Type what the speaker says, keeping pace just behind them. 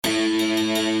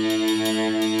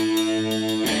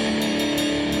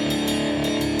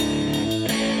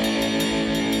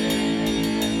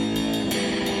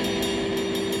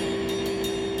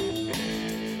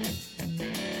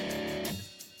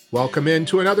Welcome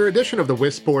into another edition of the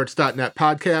WisSports.net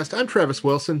podcast. I'm Travis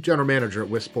Wilson, General Manager at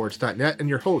WisSports.net, and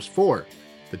your host for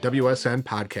the WSN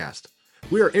Podcast.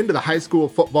 We are into the high school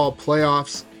football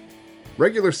playoffs,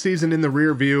 regular season in the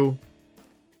rear view.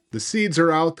 The seeds are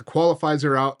out, the qualifiers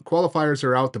are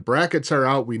out, the brackets are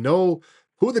out. We know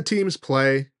who the teams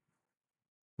play.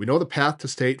 We know the path to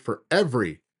state for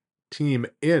every team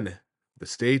in the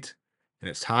state, and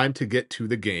it's time to get to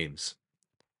the games.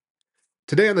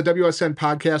 Today on the WSN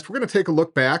Podcast, we're going to take a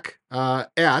look back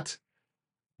at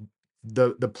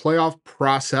the playoff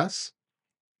process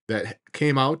that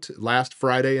came out last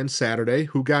Friday and Saturday,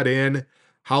 who got in,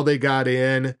 how they got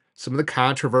in, some of the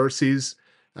controversies,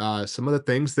 some of the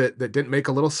things that didn't make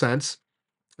a little sense.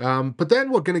 But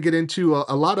then we're going to get into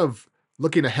a lot of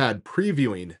looking ahead,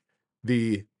 previewing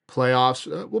the playoffs.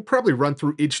 We'll probably run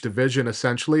through each division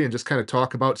essentially and just kind of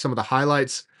talk about some of the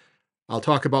highlights. I'll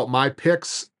talk about my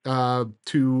picks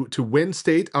to win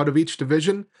state out of each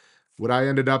division, what I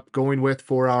ended up going with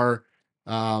for our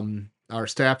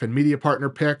staff and media partner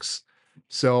picks.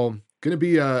 So going to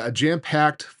be a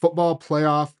jam-packed football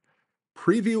playoff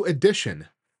preview edition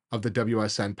of the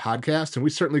WSN Podcast, and we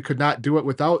certainly could not do it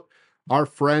without our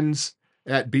friends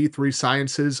at B3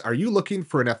 Sciences. Are you looking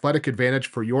for an athletic advantage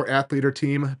for your athlete or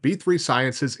team? B3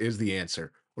 Sciences is the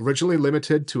answer. Originally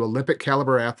limited to Olympic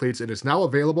caliber athletes, it is now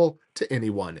available to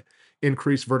anyone.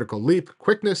 Increase vertical leap,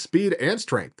 quickness, speed, and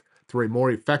strength through a more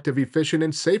effective, efficient,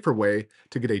 and safer way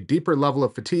to get a deeper level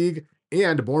of fatigue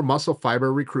and more muscle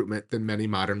fiber recruitment than many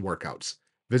modern workouts.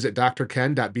 Visit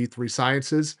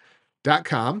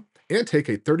drken.b3sciences.com and take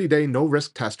a 30-day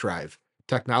no-risk test drive.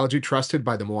 Technology trusted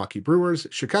by the Milwaukee Brewers,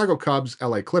 Chicago Cubs,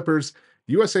 LA Clippers,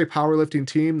 USA Powerlifting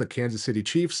Team, the Kansas City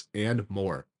Chiefs, and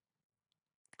more.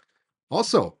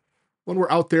 Also, when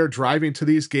we're out there driving to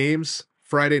these games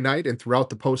Friday night and throughout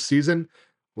the postseason,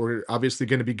 we're obviously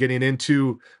going to be getting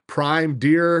into prime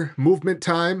deer movement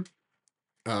time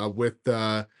with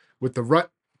the rut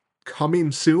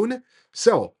coming soon.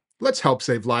 So let's help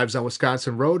save lives on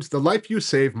Wisconsin roads. The life you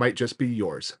save might just be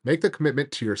yours. Make the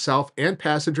commitment to yourself and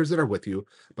passengers that are with you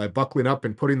by buckling up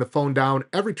and putting the phone down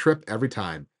every trip, every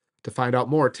time. To find out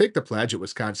more, take the pledge at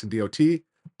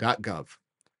wisconsindot.gov.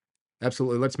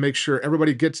 Absolutely. Let's make sure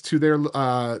everybody gets to their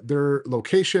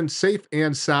location safe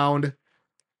and sound.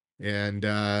 And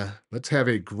let's have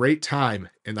a great time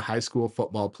in the high school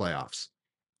football playoffs.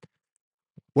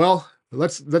 Well,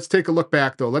 let's take a look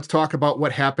back, though. Let's talk about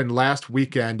what happened last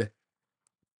weekend.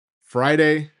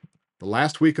 Friday, the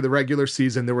last week of the regular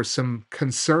season, there was some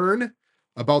concern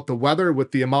about the weather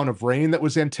with the amount of rain that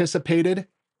was anticipated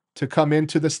to come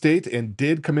into the state and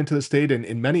did come into the state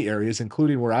in many areas,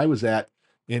 including where I was at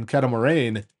in Kettle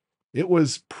Moraine. It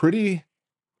was pretty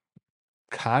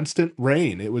constant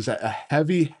rain. It was a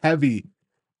heavy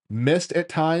mist at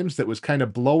times that was kind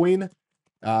of blowing,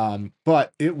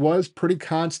 but it was pretty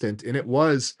constant, and it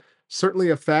was certainly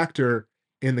a factor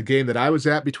in the game that I was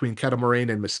at between Kettle Moraine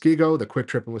and Muskego, the Quick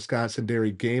Trip in Wisconsin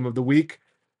Dairy game of the week,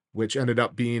 which ended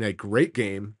up being a great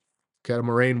game. Kettle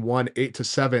Moraine won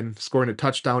 8-7, scoring a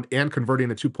touchdown and converting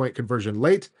a 2-point conversion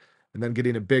late, and then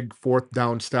getting a big fourth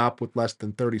down stop with less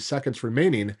than 30 seconds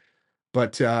remaining.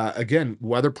 But again,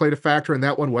 weather played a factor in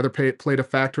that one. Weather played a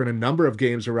factor in a number of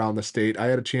games around the state. I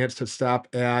had a chance to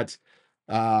stop at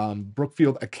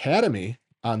Brookfield Academy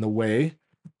on the way.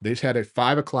 They had a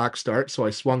 5 o'clock start, so I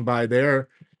swung by there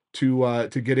to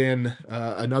get in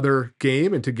another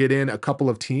game and to get in a couple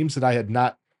of teams that I had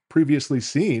not previously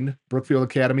seen, Brookfield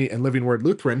Academy and Living Word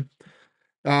Lutheran.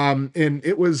 And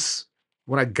it was,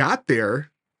 when I got there,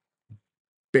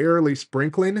 barely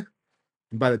sprinkling.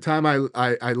 And by the time I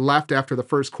left after the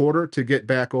first quarter to get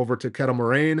back over to Kettle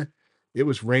Moraine, it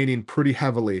was raining pretty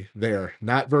heavily there.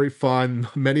 Not very fun.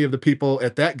 Many of the people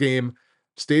at that game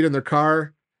stayed in their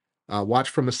car,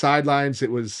 watched from the sidelines.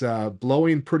 It was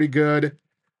blowing pretty good.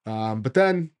 But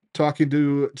then talking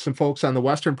to some folks on the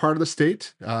western part of the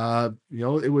state,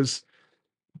 it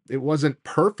wasn't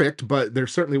perfect, but there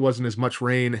certainly wasn't as much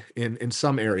rain in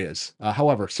some areas.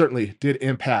 However, certainly did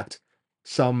impact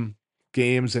some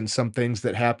games and some things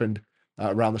that happened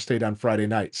around the state on Friday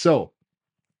night. So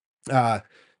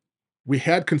we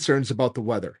had concerns about the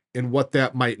weather and what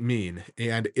that might mean.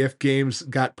 And if games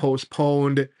got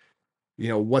postponed,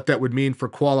 what that would mean for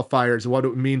qualifiers, what it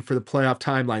would mean for the playoff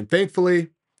timeline. Thankfully,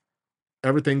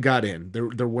 everything got in.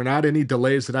 There were not any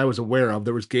delays that I was aware of.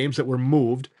 There was games that were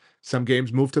moved. Some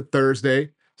games moved to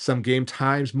Thursday. Some game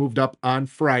times moved up on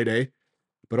Friday.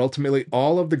 But ultimately,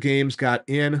 all of the games got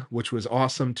in, which was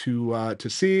awesome to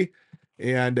see.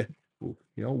 And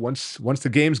once the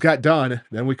games got done,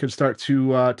 then we could start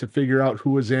to figure out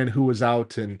who was in, who was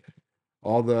out, and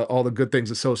all the good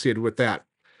things associated with that.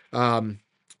 Um,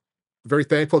 very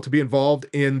thankful to be involved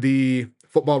in the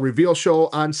football reveal show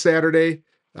on Saturday.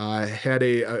 Had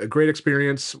a great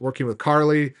experience working with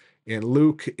Carly and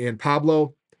Luke and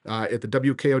Pablo at the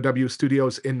WKOW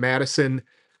studios in Madison.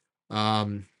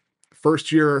 Um,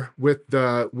 First year with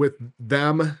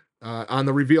them on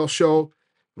the reveal show.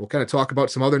 We'll kind of talk about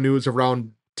some other news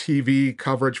around TV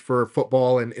coverage for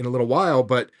football in a little while,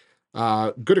 but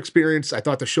good experience. I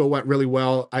thought the show went really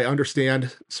well. I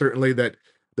understand certainly that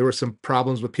there were some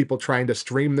problems with people trying to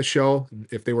stream the show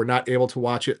if they were not able to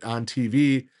watch it on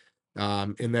TV,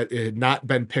 in that it had not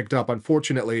been picked up,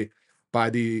 unfortunately, by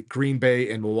the Green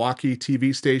Bay and Milwaukee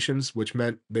TV stations, which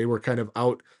meant they were kind of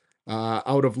out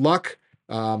of luck.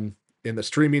 Um, and the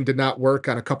streaming did not work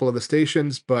on a couple of the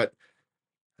stations, but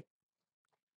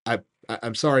I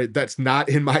I'm sorry, that's not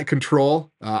in my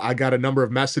control. I got a number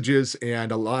of messages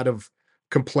and a lot of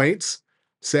complaints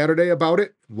Saturday about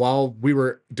it while we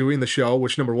were doing the show,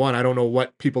 which number one, I don't know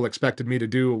what people expected me to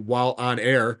do while on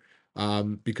air.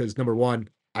 Because number one,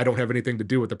 I don't have anything to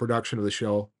do with the production of the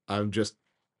show. I'm just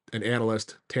an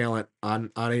analyst talent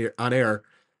on air.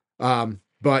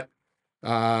 But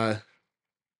uh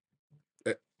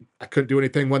I couldn't do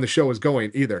anything when the show was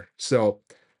going either. So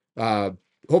uh,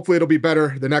 hopefully it'll be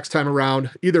better the next time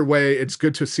around. Either way, it's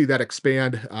good to see that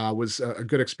expand. Was a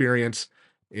good experience,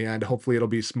 and hopefully it'll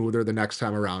be smoother the next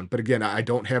time around. But again, I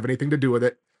don't have anything to do with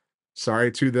it.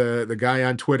 Sorry to the guy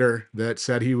on Twitter that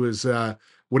said he was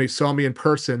when he saw me in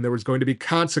person, there was going to be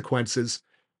consequences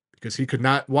because he could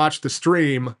not watch the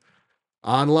stream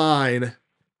online.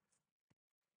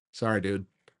 Sorry, dude.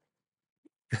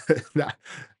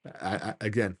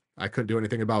 Again, I couldn't do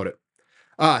anything about it.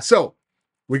 So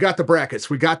we got the brackets,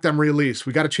 we got them released,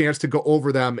 we got a chance to go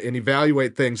over them and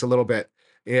evaluate things a little bit.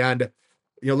 And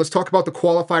let's talk about the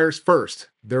qualifiers first.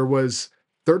 There was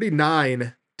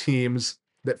 39 teams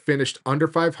that finished under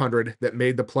 500 that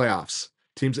made the playoffs.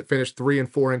 Teams that finished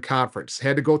 3-4 in conference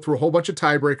had to go through a whole bunch of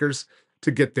tiebreakers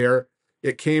to get there.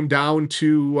 It came down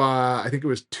to I think it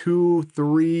was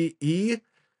 2-3E,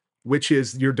 which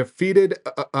is your defeated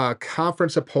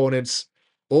conference opponent's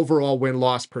overall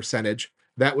win-loss percentage.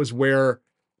 That was where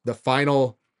the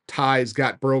final ties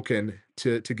got broken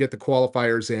to get the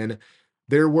qualifiers in.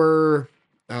 There were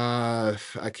I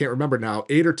can't remember now,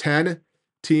 8 or 10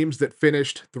 teams that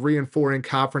finished 3-4 in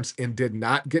conference and did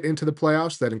not get into the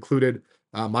playoffs. That included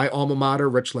my alma mater,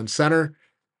 Richland Center.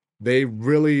 They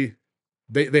really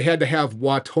they had to have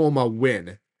Watoma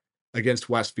win against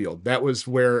Westfield. That was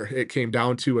where it came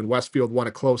down to, and Westfield won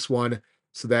a close one,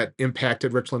 so that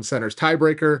impacted Richland Center's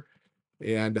tiebreaker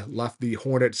and left the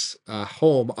Hornets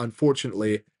home,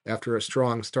 unfortunately, after a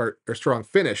strong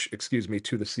finish,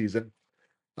 to the season.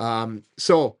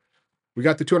 So we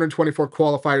got the 224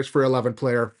 qualifiers for 11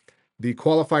 player. The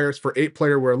qualifiers for 8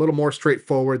 player were a little more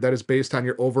straightforward. That is based on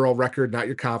your overall record, not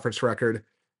your conference record.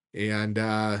 And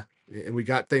we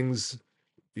got things,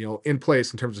 in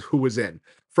place in terms of who was in.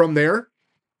 From there,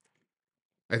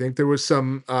 I think there was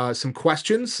some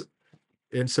questions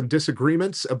and some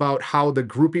disagreements about how the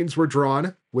groupings were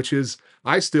drawn, which is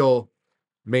I still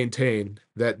maintain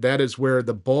that is where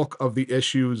the bulk of the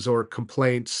issues or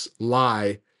complaints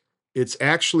lie. It's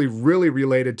actually really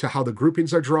related to how the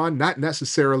groupings are drawn, not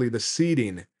necessarily the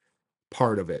seeding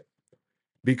part of it,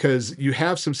 because you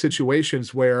have some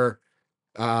situations where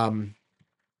um,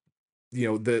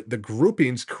 the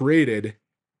groupings created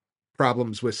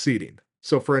problems with seeding.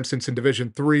 So, for instance, in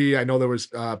Division Three, I know there was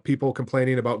people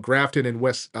complaining about Grafton and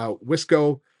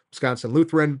Wisco, Wisconsin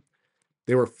Lutheran.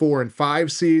 They were 4 and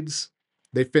 5 seeds.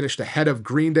 They finished ahead of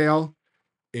Greendale.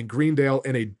 In Greendale,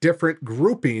 in a different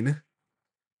grouping,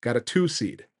 got a 2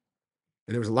 seed.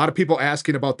 And there was a lot of people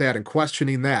asking about that and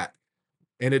questioning that.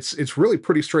 And it's really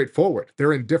pretty straightforward.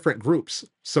 They're in different groups,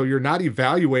 so you're not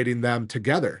evaluating them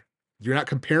together. You're not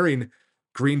comparing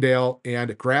Greendale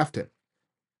and Grafton.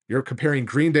 You're comparing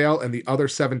Greendale and the other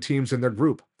 7 teams in their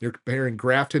group. You're comparing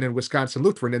Grafton and Wisconsin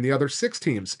Lutheran and the other 6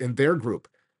 teams in their group.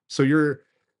 So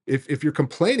if you're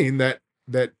complaining that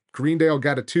Greendale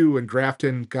got a 2 and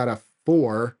Grafton got a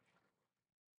 4,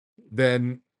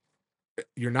 then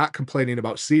you're not complaining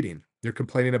about seeding. You're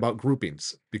complaining about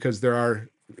groupings because there are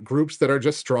groups that are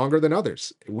just stronger than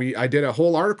others. I did a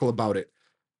whole article about it,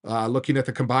 looking at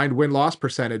the combined win-loss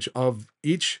percentage of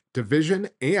each division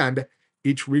and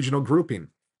each regional grouping.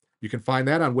 You can find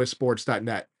that on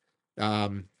wisports.net.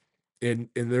 And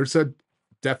there's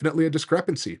definitely a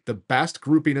discrepancy. The best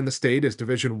grouping in the state is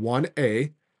Division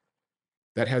 1A.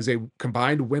 That has a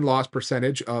combined win-loss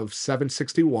percentage of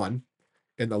 761.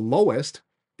 And the lowest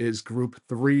is Group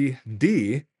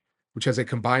 3D, which has a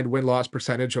combined win-loss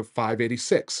percentage of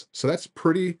 586. So that's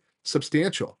pretty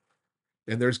substantial.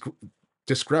 and there's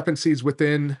discrepancies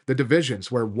within the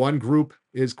divisions where one group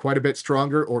is quite a bit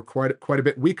stronger or quite a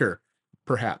bit weaker,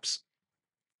 perhaps.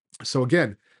 So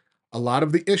again, a lot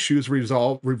of the issues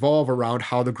revolve around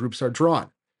how the groups are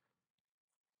drawn.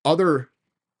 Other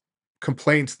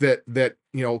complaints that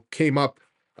came up.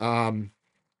 Um,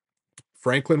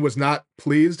 Franklin was not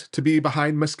pleased to be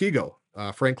behind Muskego.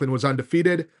 Franklin was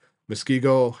undefeated.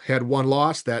 Muskego had one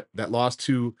loss that lost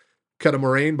to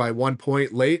Kettle by 1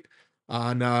 point late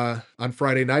on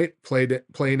Friday night.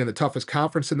 Playing in the toughest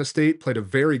conference in the state. Played a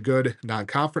very good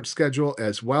non-conference schedule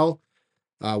as well,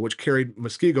 which carried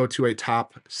Muskego to a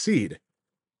top seed.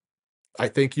 I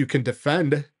think you can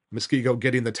defend Muskego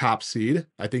getting the top seed.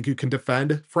 I think you can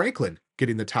defend Franklin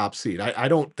getting the top seed. I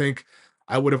don't think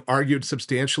I would have argued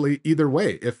substantially either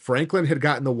way. If Franklin had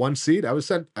I'd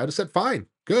have said fine,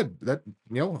 good.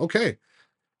 Okay.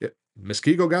 If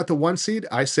Muskego got the 1 seed,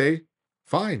 I say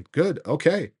fine, good,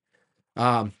 okay.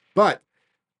 But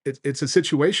it's a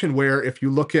situation where if you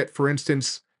look at, for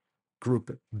instance,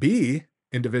 Group B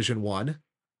in Division 1,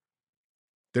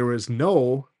 there was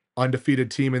no undefeated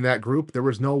team in that group. There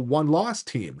was no one-loss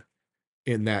team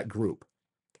in that group.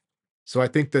 So I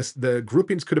think the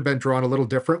groupings could have been drawn a little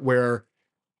different, where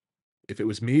if it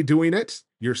was me doing it,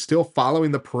 you're still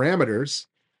following the parameters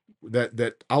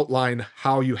that outline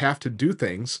how you have to do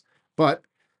things, but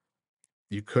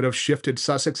you could have shifted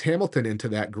Sussex Hamilton into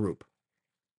that group.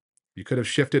 You could have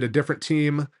shifted a different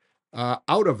team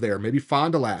out of there, maybe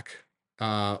Fond du Lac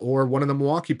or one of the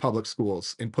Milwaukee public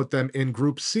schools, and put them in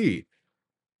Group C.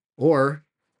 Or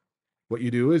what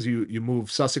you do is you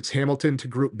move Sussex Hamilton to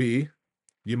Group B,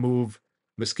 you move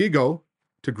Muskego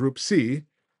to Group C,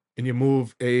 and you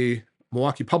move a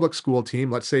Milwaukee public school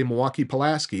team, let's say Milwaukee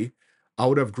Pulaski,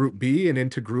 out of Group B and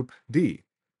into Group D.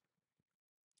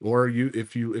 Or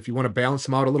if you want to balance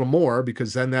them out a little more,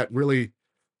 because then that really,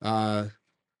 uh,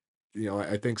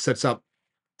 I think sets up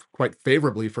quite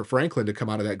favorably for Franklin to come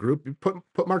out of that group. You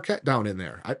put Marquette down in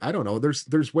there. I don't know.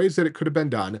 There's ways that it could have been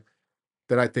done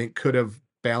that I think could have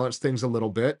balanced things a little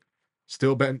bit,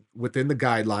 still been within the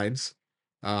guidelines,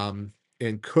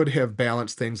 and could have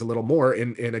balanced things a little more.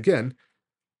 And again,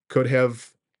 could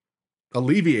have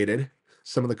alleviated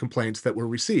some of the complaints that were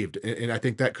received. And I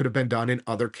think that could have been done in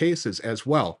other cases as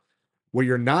well, where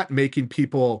you're not making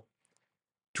people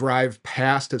drive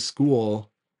past a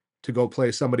school to go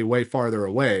play somebody way farther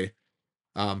away,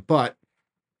 but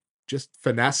just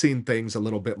finessing things a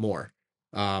little bit more.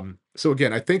 So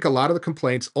again, I think a lot of the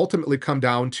complaints ultimately come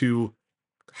down to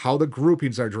how the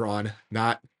groupings are drawn,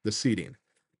 not the seeding,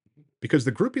 because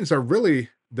the groupings are really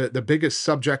the biggest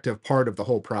subjective part of the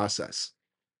whole process.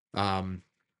 Um,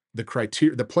 the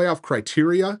playoff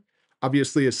criteria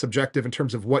obviously is subjective in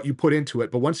terms of what you put into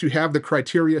it, but once you have the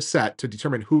criteria set to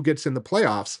determine who gets in the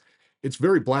playoffs, it's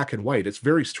very black and white. It's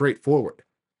very straightforward.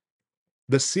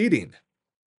 The seeding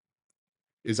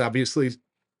is obviously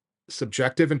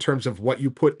subjective in terms of what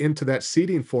you put into that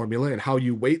seeding formula and how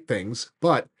you weight things,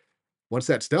 but once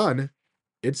that's done,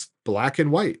 it's black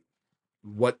and white.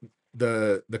 What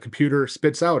the computer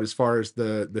spits out as far as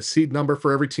the seed number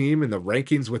for every team and the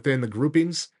rankings within the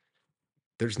groupings,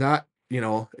 there's not,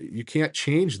 you can't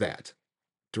change that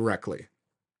directly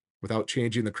without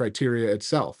changing the criteria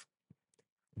itself.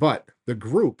 But the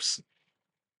groups,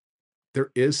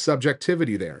 there is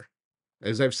subjectivity there.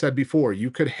 As I've said before, you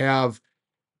could have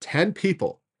 10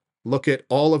 people look at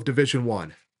all of Division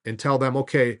 1 and tell them,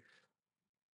 okay,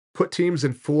 put teams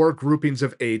in 4 groupings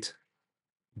of 8,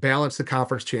 balance the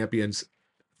conference champions,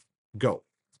 go.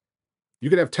 You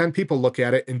could have 10 people look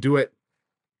at it and do it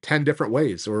 10 different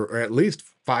ways, or at least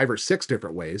 5 or 6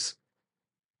 different ways,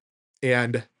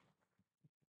 and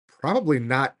probably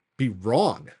not be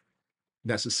wrong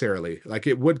necessarily. Like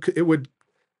it would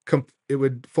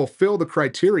fulfill the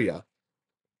criteria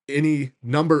any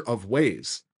number of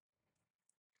ways.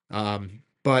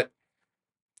 But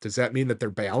does that mean that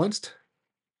they're balanced?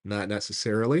 Not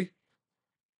necessarily.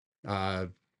 Uh,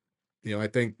 I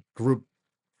think Group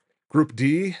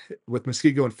D with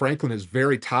Muskego and Franklin is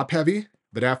very top heavy,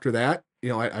 but after that,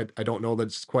 I don't know that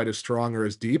it's quite as strong or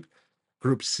as deep.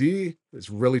 Group C is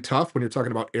really tough when you're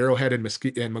talking about Arrowhead and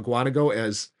Mugwanago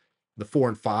as the 4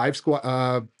 and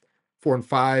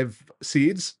 5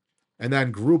 seeds, and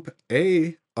then Group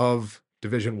A of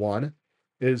Division 1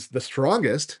 is the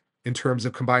strongest in terms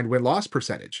of combined win-loss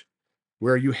percentage,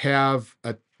 where you have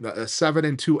a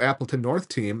 7-2 Appleton North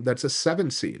team that's a 7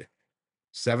 seed.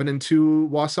 7-2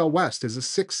 Wausau West is a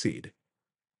 6 seed.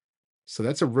 So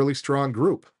that's a really strong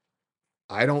group.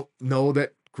 I don't know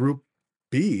that Group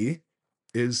B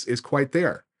is quite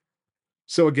there.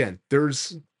 So again,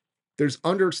 there's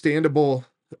understandable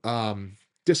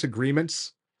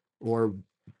disagreements or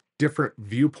different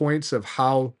viewpoints of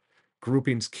how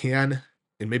groupings can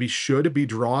and maybe should be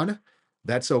drawn,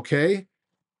 that's okay.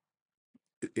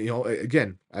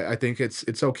 Again, I think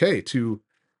it's okay to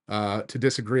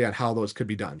disagree on how those could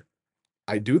be done.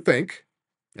 I do think,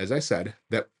 as I said,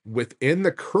 that within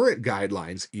the current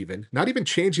guidelines, even not even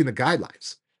changing the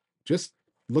guidelines, just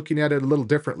looking at it a little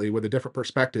differently with a different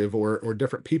perspective or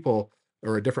different people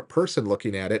or a different person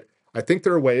looking at it, I think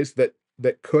there are ways that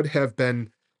could have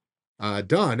been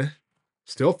done,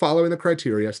 still following the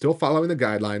criteria, still following the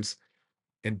guidelines,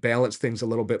 and balance things a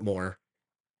little bit more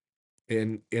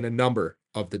in a number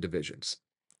of the divisions.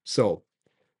 So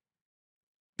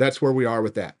that's where we are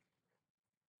with that.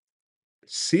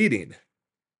 Seeding,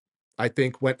 I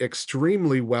think, went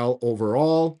extremely well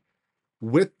overall,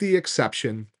 with the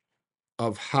exception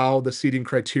of how the seeding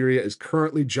criteria is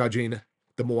currently judging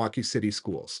the Milwaukee City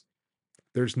schools.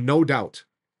 There's no doubt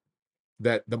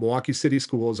that the Milwaukee City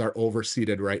schools are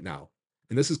overseeded right now.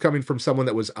 And this is coming from someone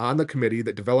that was on the committee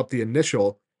that developed the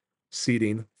initial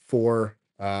seeding for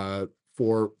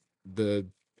the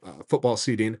football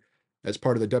seeding as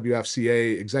part of the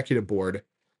WFCA executive board.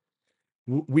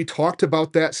 We talked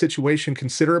about that situation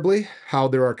considerably, how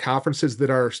there are conferences that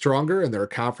are stronger and there are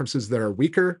conferences that are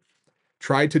weaker.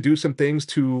 Tried to do some things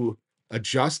to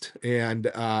adjust and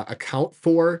account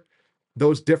for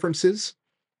those differences.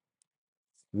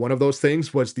 One of those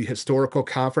things was the historical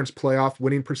conference playoff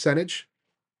winning percentage.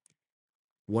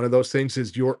 One of those things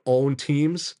is your own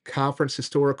team's conference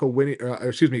historical winning,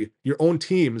 your own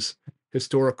team's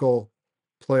historical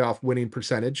playoff winning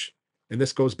percentage. And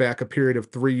this goes back a period of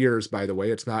 3 years, by the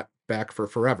way. It's not back for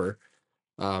forever.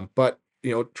 But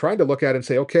trying to look at it and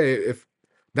say, okay, if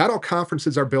not all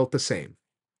conferences are built the same,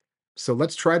 so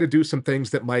let's try to do some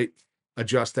things that might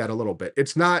adjust that a little bit.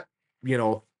 It's not,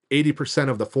 80%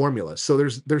 of the formula. So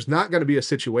there's not going to be a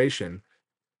situation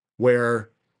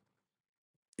where,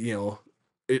 you know,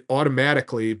 it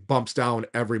automatically bumps down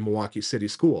every Milwaukee City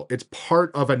school. It's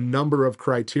part of a number of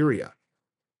criteria.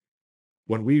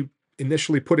 When we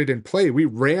initially put it in play, we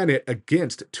ran it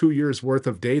against 2 years worth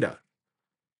of data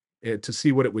to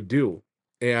see what it would do.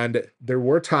 And there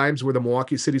were times where the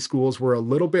Milwaukee City schools were a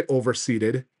little bit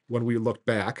overseeded when we looked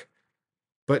back,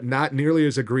 but not nearly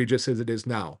as egregious as it is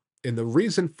now. And the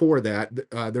reason for that,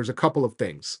 there's a couple of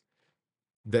things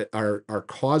that are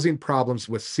causing problems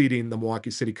with seeding the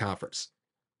Milwaukee City Conference.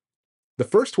 The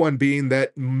first one being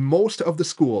that most of the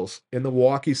schools in the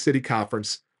Milwaukee City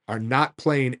Conference are not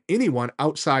playing anyone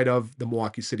outside of the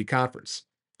Milwaukee City Conference.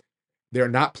 They are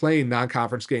not playing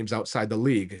non-conference games outside the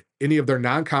league. Any of their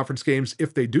non-conference games,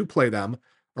 if they do play them,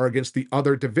 are against the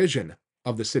other division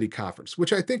of the city conference,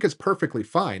 which I think is perfectly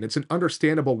fine. It's an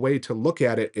understandable way to look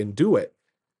at it and do it.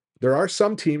 There are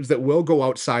some teams that will go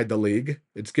outside the league.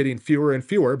 It's getting fewer and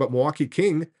fewer, but Milwaukee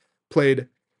King played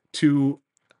two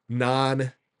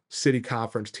non-city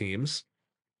conference teams.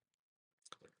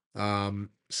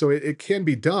 So it can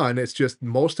be done. It's just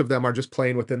most of them are just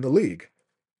playing within the league.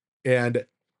 And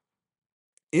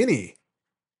any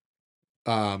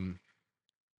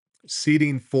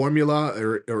seeding formula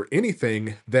or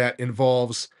anything that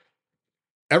involves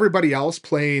everybody else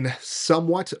playing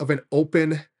somewhat of an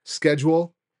open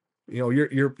schedule,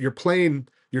 you're playing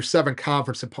your seven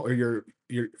conference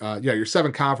your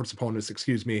seven conference opponents,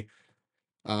 excuse me.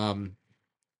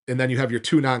 And then you have your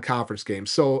two non-conference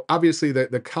games. So obviously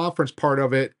the conference part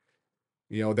of it,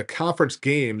 the conference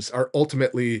games are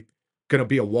ultimately going to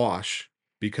be a wash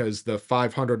because the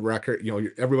 500 record,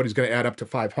 everybody's going to add up to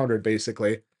 500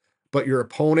 basically. But your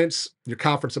opponents, your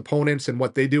conference opponents, and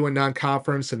what they do in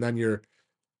non-conference, and then your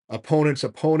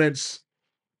opponents,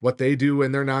 what they do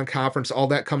in their non-conference, all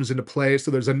that comes into play.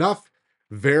 So there's enough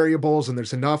variables and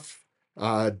there's enough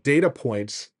data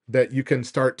points that you can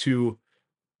start to,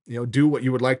 do what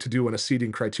you would like to do in a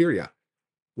seeding criteria.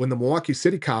 When the Milwaukee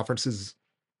City Conference is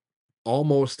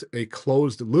almost a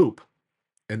closed loop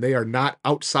and they are not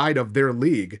outside of their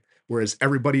league, whereas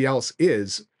everybody else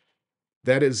is,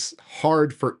 that is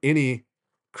hard for any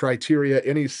criteria,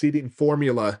 any seeding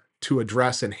formula to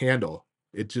address and handle.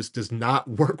 It just does not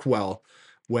work well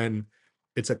when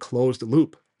it's a closed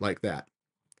loop like that.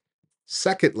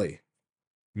 Secondly,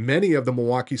 many of the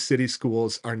Milwaukee City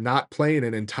schools are not playing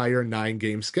an entire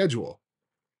 9-game schedule.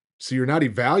 So you're not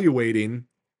evaluating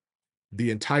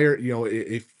the entire,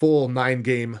 a full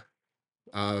 9-game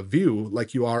view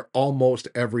like you are almost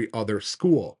every other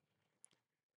school.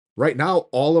 Right now,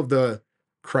 all of the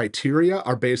criteria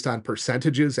are based on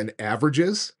percentages and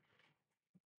averages.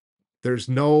 There's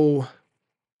no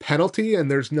penalty and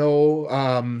there's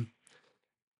no,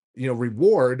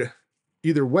 reward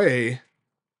either way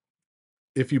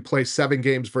if you play 7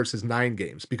 games versus 9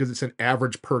 games because it's an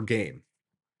average per game.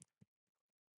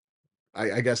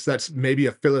 I guess that's maybe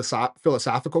a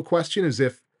philosophical question, is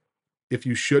if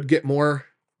you should get more,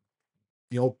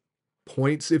 you know,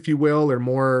 points, if you will, or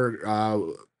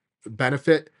more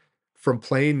benefit from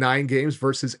playing 9 games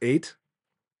versus 8.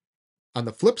 On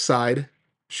the flip side,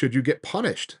 should you get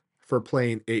punished for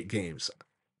playing 8 games?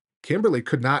 Kimberly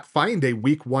could not find a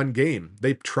week 1 game.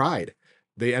 They tried.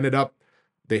 They ended up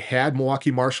they had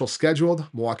Milwaukee Marshall scheduled.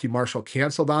 Milwaukee Marshall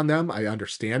canceled on them. I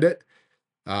understand it.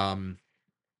 Um,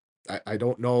 I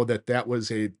don't know that that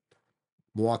was a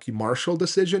Milwaukee Marshall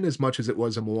decision as much as it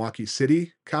was a Milwaukee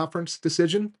City Conference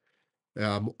decision,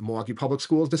 Milwaukee Public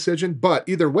Schools decision. But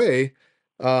either way,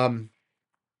 um,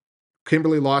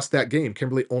 Kimberly lost that game.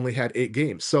 Kimberly only had 8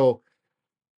 games. So,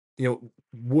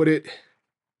 would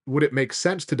it make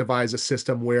sense to devise a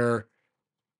system where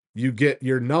you get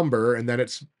your number and then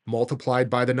it's multiplied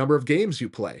by the number of games you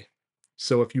play?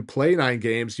 So if you play 9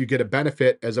 games, you get a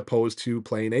benefit as opposed to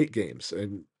playing 8 games.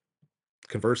 And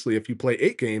conversely, if you play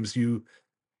 8 games, you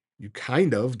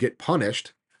kind of get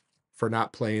punished for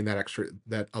not playing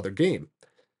that other game.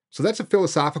 So that's a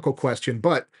philosophical question,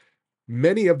 but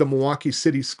many of the Milwaukee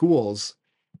City schools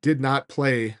did not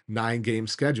play 9-game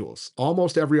schedules.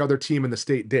 Almost every other team in the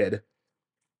state did,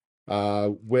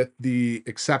 with the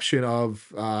exception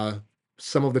of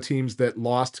some of the teams that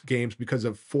lost games because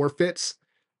of forfeits,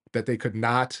 that they could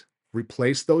not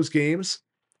replace those games.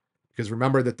 Because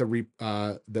remember that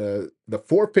the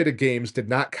forfeited games did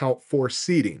not count for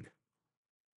seeding.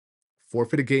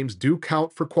 Forfeited games do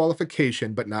count for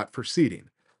qualification, but not for seeding.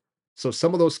 So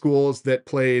some of those schools that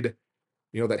played,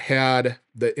 that had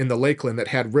in the Lakeland that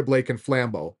had Rib Lake and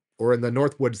Flambeau, or in the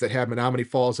Northwoods that had Menominee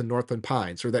Falls and Northland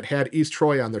Pines, or that had East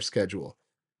Troy on their schedule,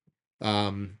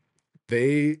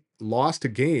 they lost a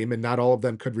game and not all of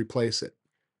them could replace it.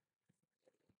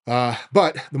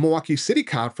 But the Milwaukee City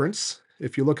Conference,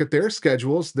 if you look at their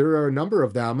schedules, there are a number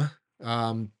of them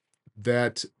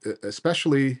that,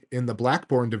 especially in the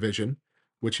Blackburn division,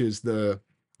 which is the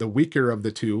weaker of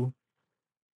the two,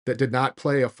 that did not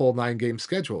play a full 9-game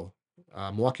schedule.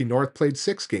 Milwaukee North played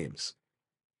 6 games.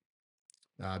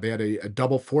 They had a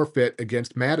double forfeit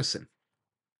against Madison.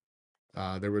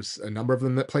 There was a number of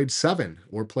them that played 7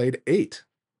 or played 8.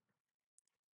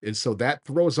 And so that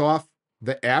throws off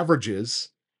the averages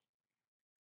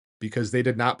because they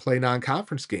did not play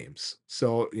non-conference games.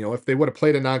 So, if they would have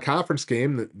played a non-conference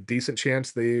game, the decent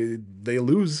chance they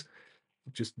lose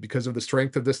just because of the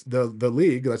strength of the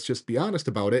league. Let's just be honest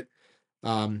about it.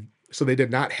 So they did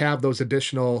not have those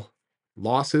additional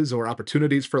losses or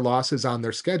opportunities for losses on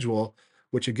their schedule,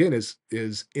 which again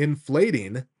is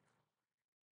inflating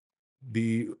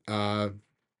the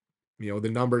the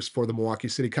numbers for the Milwaukee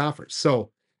City Conference.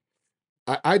 So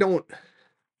I don't.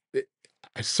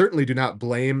 I certainly do not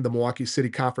blame the Milwaukee City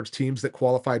Conference teams that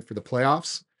qualified for the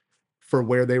playoffs for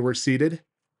where they were seated.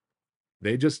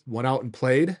 They just went out and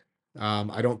played.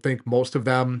 I don't think most of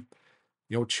them,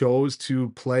 chose to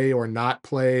play or not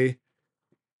play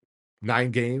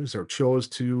 9 games, or chose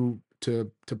to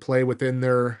play within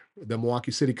the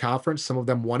Milwaukee City Conference. Some of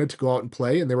them wanted to go out and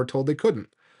play, and they were told they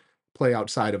couldn't play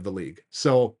outside of the league.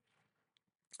 So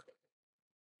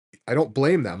I don't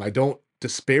blame them. I don't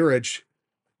disparage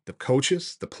the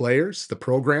coaches, the players, the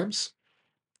programs.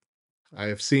 I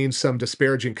have seen some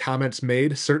disparaging comments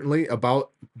made, certainly,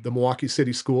 about the Milwaukee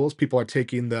City schools. People are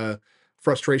taking the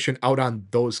frustration out on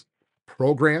those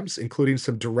programs, including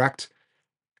some direct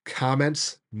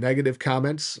comments, negative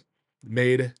comments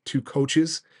made to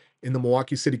coaches in the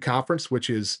Milwaukee City Conference, which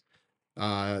is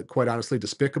quite honestly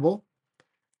despicable.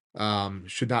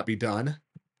 Should not be done.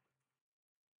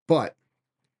 But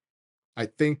I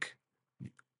think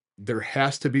there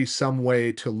has to be some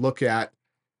way to look at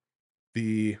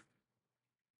the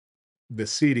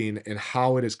seating and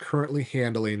how it is currently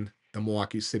handling the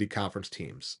Milwaukee City Conference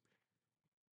teams.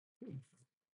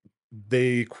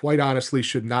 They quite honestly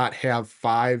should not have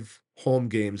 5 home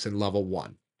games in level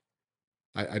 1.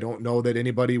 I don't know that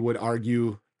anybody would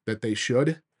argue that they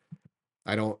should.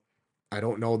 I don't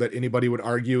know that anybody would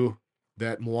argue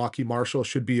that Milwaukee Marshall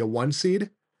should be a 1 seed.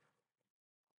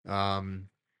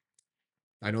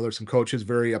 I know there's some coaches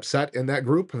very upset in that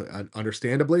group,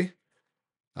 understandably.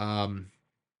 Um,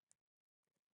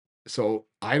 so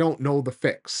I don't know the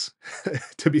fix,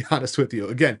 to be honest with you.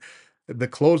 Again, the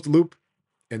closed loop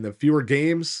and the fewer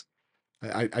games,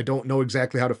 I don't know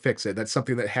exactly how to fix it. That's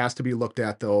something that has to be looked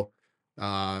at, though,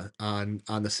 on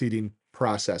the seeding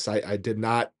process. I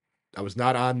was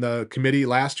not on the committee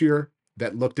last year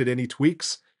that looked at any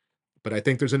tweaks, but I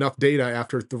think there's enough data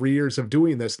after 3 years of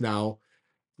doing this now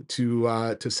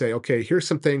to say, okay, here's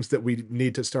some things that we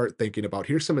need to start thinking about.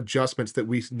 Here's some adjustments that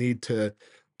we need to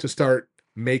start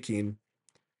making.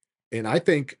 And I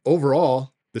think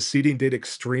overall, the seeding did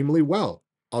extremely well,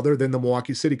 other than the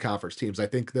Milwaukee City Conference teams. I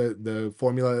think the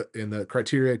formula and the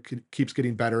criteria keeps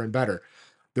getting better and better.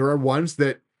 There are ones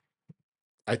that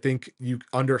I think you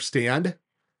understand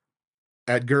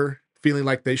Edgar feeling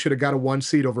like they should have got a 1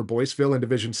 seed over Boyceville in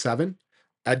Division 7.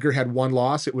 Edgar had one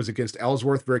loss. It was against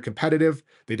Ellsworth, very competitive.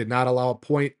 They did not allow a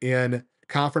point in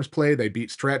conference play. They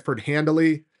beat Stratford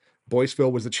handily.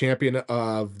 Boyceville was the champion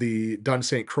of the Dunn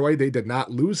St. Croix. They did not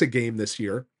lose a game this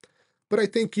year, but I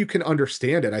think you can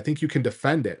understand it. I think you can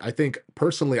defend it. I think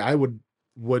personally, I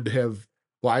would have.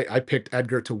 Well, I picked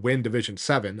Edgar to win Division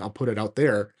 7. I'll put it out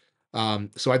there.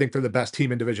 So I think they're the best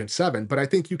team in Division 7. But I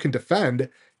think you can defend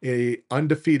a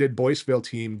undefeated Boyceville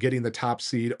team getting the top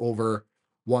seed over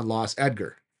one loss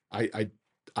Edgar. I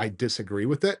disagree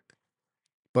with it,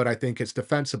 but I think it's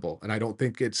defensible, and I don't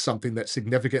think it's something that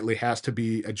significantly has to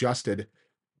be adjusted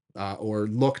or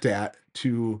looked at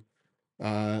to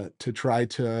try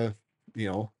to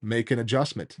make an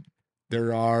adjustment.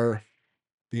 There are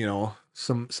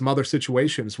some other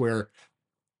situations where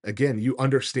again you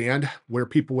understand where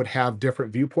people would have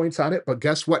different viewpoints on it, but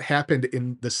guess what happened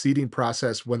in the seating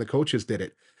process when the coaches did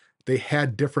it? They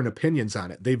had different opinions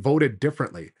on it. They voted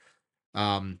differently.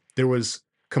 There was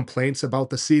complaints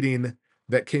about the seating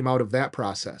that came out of that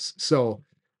process. So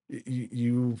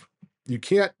you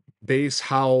can't base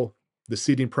how the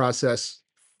seating process,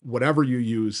 whatever you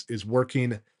use, is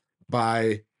working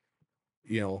by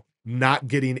not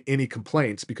getting any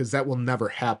complaints, because that will never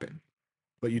happen.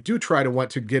 But you do try to want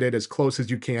to get it as close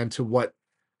as you can to what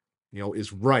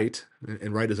is right,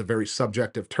 and right is a very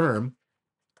subjective term.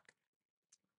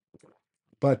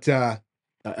 But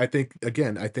I think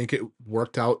again, I think it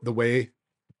worked out the way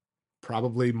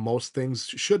probably most things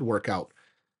should work out.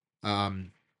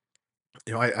 Um,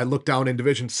 I looked down in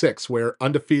Division 6 where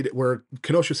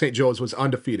Kenosha St. Joe's was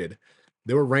undefeated.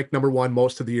 They were ranked number one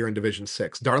most of the year in Division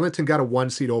 6. Darlington got a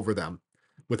 1 seed over them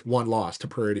with one loss to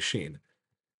Prairie du Chien.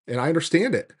 And I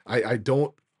understand it. I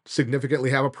don't significantly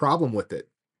have a problem with it.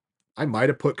 I might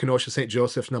have put Kenosha St.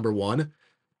 Joseph's number one.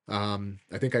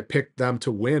 I think I picked them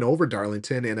to win over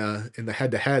Darlington in the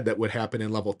head to head that would happen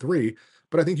in level 3.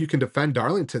 But I think you can defend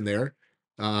Darlington there.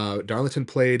 Darlington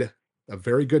played a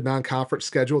very good non-conference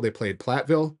schedule. They played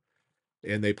Platteville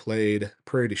and they played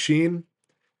Prairie du Chien.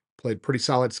 Played pretty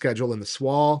solid schedule in the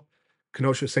SWAL.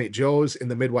 Kenosha St. Joe's in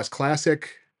the Midwest Classic,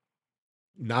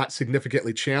 not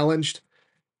significantly challenged.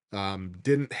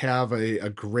 Didn't have a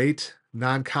great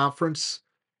non-conference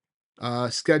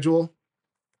schedule.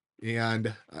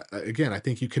 And again, I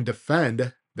think you can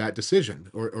defend that decision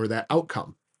or that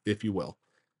outcome, if you will.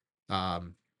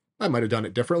 I might have done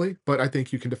it differently, but I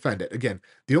think you can defend it. Again,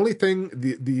 the only thing,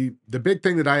 the big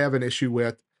thing that I have an issue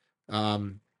with,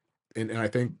 and I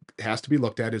think has to be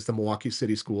looked at, is the Milwaukee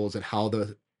City schools and how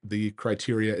the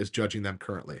criteria is judging them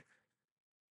currently.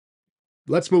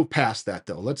 Let's move past that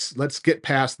though. Let's get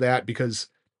past that, because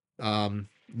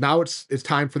now it's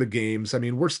time for the games. I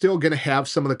mean, we're still going to have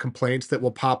some of the complaints that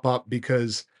will pop up,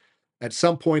 because at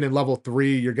some point in level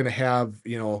 3 you're going to have,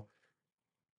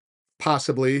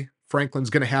 possibly Franklin's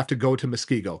going to have to go to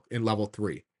Muskego in level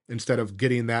 3 instead of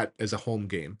getting that as a home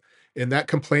game. And that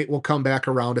complaint will come back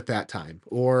around at that time.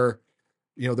 Or,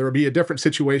 there will be a different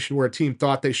situation where a team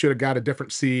thought they should have got a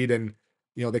different seed, and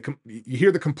you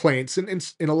hear the complaints, and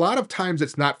a lot of times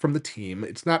it's not from the team,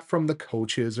 it's not from the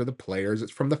coaches or the players,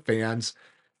 it's from the fans,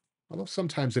 although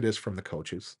sometimes it is from the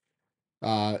coaches.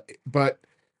 But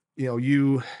you know,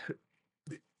 you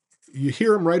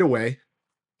hear them right away,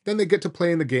 then they get to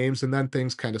play in the games, and then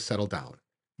things kind of settle down.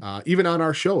 Even on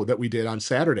our show that we did on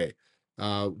Saturday,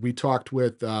 we talked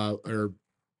with or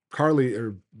Carly,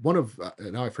 or one of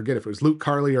now I forget if it was Luke,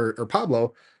 Carly, or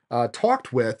Pablo,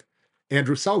 talked with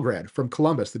Andrew Selgrad from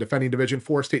Columbus, the defending Division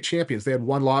 4 state champions. They had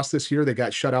one loss this year. They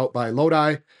got shut out by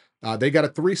Lodi. They got a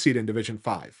 3 seed in Division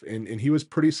 5, and he was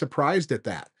pretty surprised at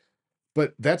that.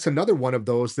 But that's another one of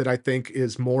those that I think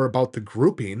is more about the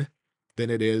grouping than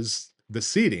it is the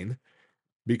seeding,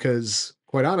 because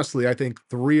quite honestly, I think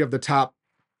 3 of the top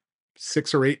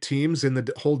 6 or 8 teams in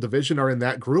the whole division are in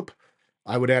that group.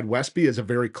 I would add Westby as a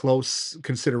very close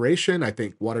consideration. I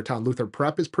think Watertown Luther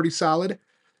Prep is pretty solid.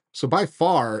 So by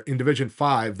far in Division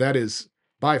 5, that is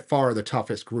by far the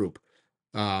toughest group.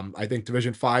 I think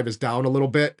Division 5 is down a little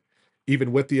bit,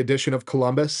 even with the addition of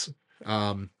Columbus,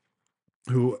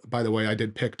 who, by the way, I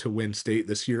did pick to win state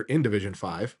this year in Division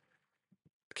 5.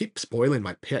 I keep spoiling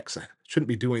my picks. I shouldn't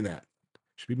be doing that.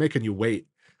 Should be making you wait.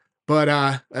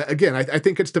 But again, I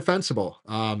think it's defensible.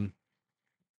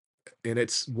 and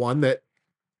it's one that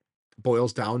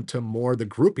boils down to more the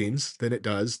groupings than it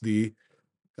does the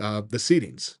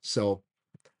seedings. So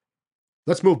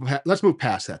let's move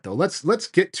past that though. Let's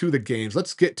get to the games.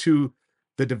 Let's get to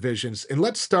the divisions, and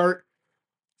let's start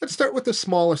with the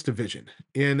smallest division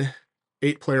in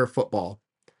 8-player football.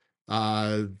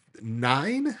 Uh,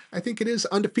 9, I think it is,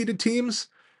 undefeated teams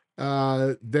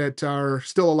that are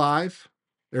still alive.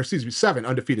 Or excuse me, 7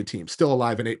 undefeated teams still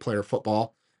alive in 8-player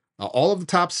football. All of the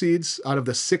top seeds out of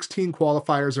the 16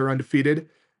 qualifiers are undefeated.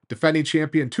 Defending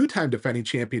champion, two-time defending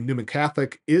champion Newman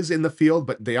Catholic is in the field,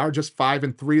 but they are just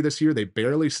 5-3 this year. They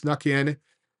barely snuck in.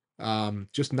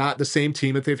 Just not the same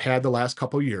team that they've had the last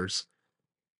couple years.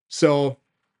 So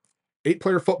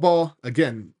 8-player football,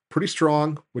 again, pretty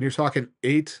strong when you're talking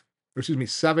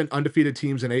 7 undefeated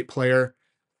teams in 8-player.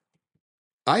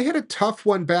 I had a tough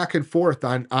one back and forth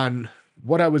on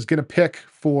what I was going to pick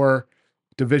for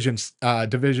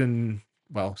division,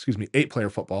 well, excuse me, 8-player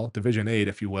football, division 8,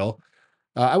 if you will.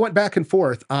 I went back and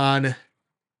forth on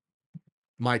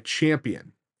my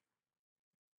champion.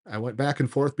 I went back and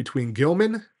forth between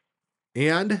Gilman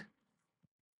and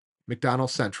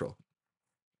McDonald Central.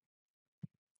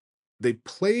 They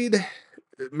played,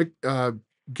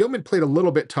 Gilman played a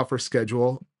little bit tougher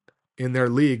schedule in their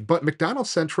league, but McDonald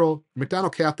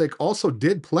Catholic also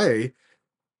did play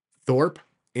Thorpe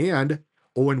and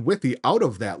Owen Withy out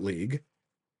of that league.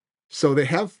 So they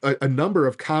have a number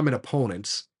of common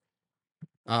opponents,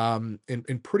 and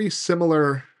pretty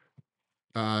similar,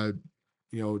 uh,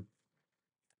 you know,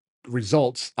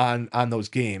 results on those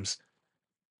games.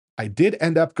 I did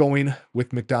end up going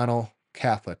with McDonald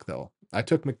Catholic, though. I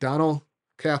took McDonald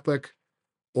Catholic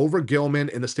over Gilman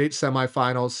in the state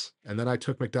semifinals, and then I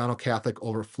took McDonald Catholic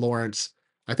over Florence.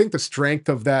 I think the strength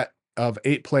of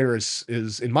 8 players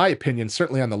is, in my opinion,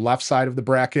 certainly on the left side of the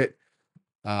bracket.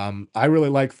 I really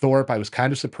like Thorpe. I was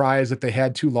kind of surprised that they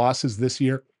had 2 losses this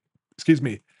year. Excuse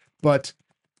me. But,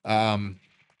 you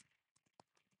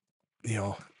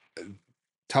know,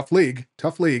 tough league.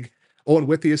 Owen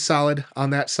Withy is solid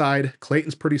on that side.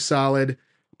 Clayton's pretty solid.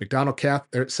 McDonald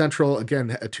Central,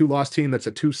 again, a 2-loss team that's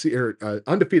a 2 seed, or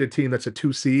undefeated team that's a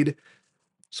 2 seed.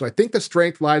 So I think the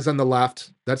strength lies on the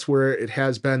left. That's where it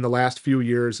has been the last few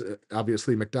years.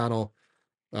 Obviously, Newman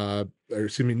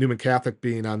Catholic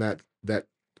being on that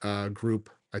group,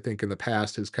 I think in the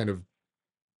past has kind of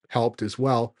helped as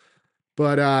well.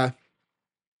 But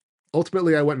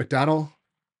ultimately, I went McDonald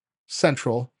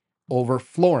Central over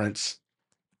Florence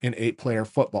in 8-player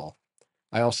football.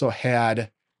 I also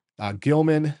had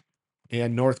Gilman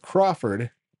and North Crawford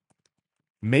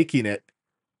making it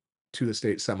to the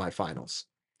state semifinals.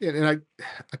 And I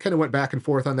kind of went back and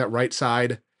forth on that right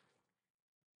side.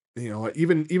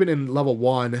 Even in level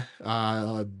 1,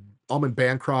 Almond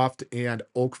Bancroft and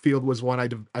Oakfield was one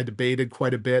I debated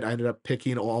quite a bit. I ended up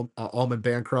picking Almond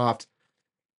Bancroft.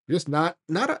 Just not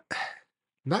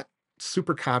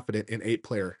super confident in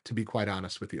 8-player, to be quite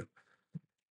honest with you.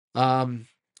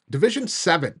 Division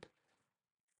 7.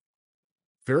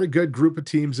 Very good group of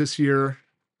teams this year.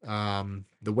 The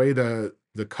way the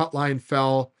cut line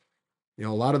fell, a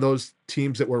lot of those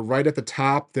teams that were right at the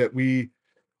top that we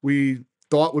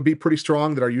thought would be pretty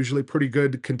strong, that are usually pretty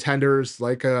good contenders,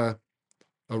 like a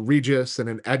Regis and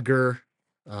an Edgar,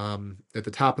 at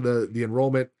the top of the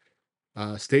enrollment,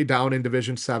 stayed down in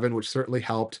Division 7, which certainly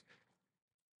helped.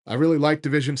 I really like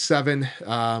Division 7.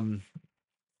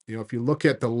 If you look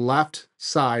at the left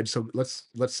side, so let's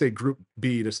say Group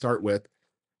B to start with.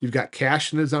 You've got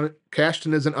Cashton as an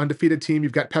undefeated team.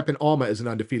 You've got Pepin Alma as an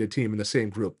undefeated team in the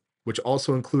same group, which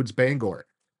also includes Bangor.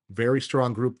 Very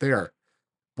strong group there.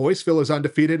 Boyceville is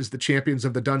undefeated as the champions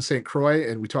of the Dun St. Croix,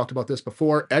 and we talked about this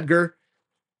before. Edgar,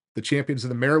 the champions of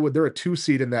the Marywood, they're a 2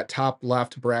 seed in that top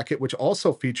left bracket, which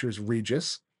also features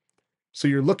Regis. So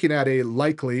you're looking at a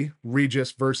likely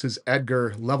Regis versus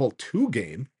Edgar level 2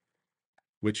 game,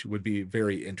 which would be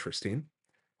very interesting.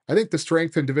 I think the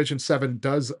strength in Division 7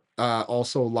 does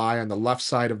also lie on the left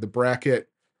side of the bracket.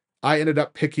 I ended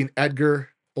up picking Edgar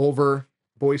over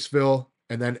Boyceville,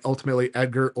 and then ultimately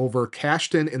Edgar over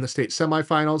Cashton in the state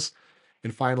semifinals,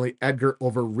 and finally Edgar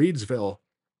over Reedsville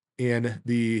in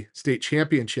the state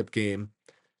championship game,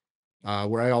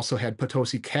 where I also had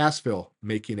Potosi Cassville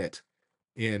making it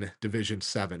in Division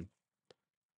 7.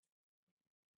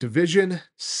 Division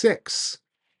 6.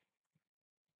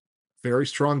 Very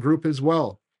strong group as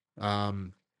well.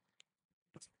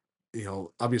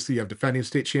 Obviously you have defending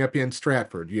state champion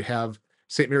Stratford. You have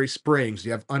St. Mary Springs.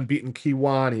 You have unbeaten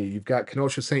Kewanee. You've got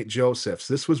Kenosha St. Joseph's.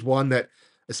 This was one that,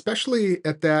 especially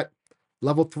at that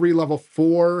level 3, level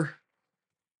 4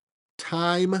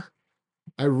 time,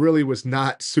 I really was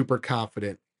not super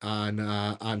confident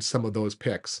on some of those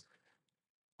picks.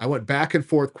 I went back and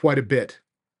forth quite a bit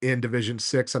in Division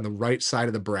 6 on the right side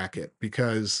of the bracket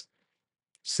because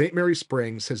St. Mary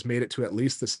Springs has made it to at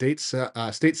least the state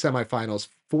semifinals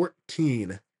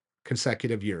 14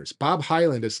 consecutive years. Bob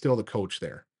Hyland is still the coach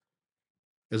there.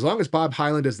 As long as Bob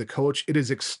Hyland is the coach, it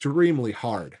is extremely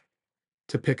hard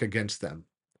to pick against them.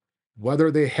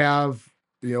 Whether they have,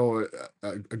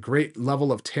 a great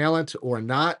level of talent or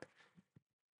not,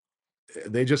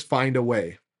 they just find a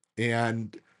way.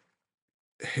 And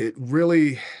it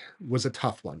really was a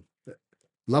tough one.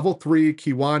 Level 3,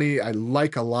 Kiwani, I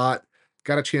like a lot.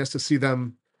 Got a chance to see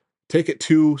them take it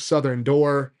to Southern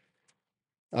Door.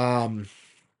 Um,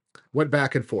 Went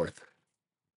back and forth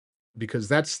because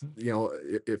that's,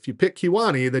 if you pick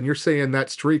Kiwani, then you're saying that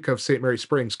streak of St. Mary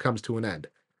Springs comes to an end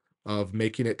of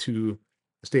making it to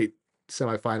state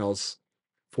semifinals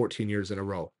 14 years in a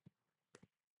row.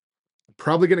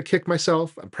 Probably going to kick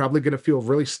myself. I'm probably going to feel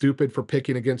really stupid for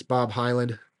picking against Bob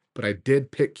Hyland, but I did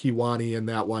pick Kiwani in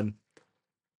that one.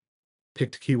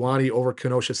 Picked Kiwani over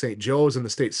Kenosha St. Joe's in the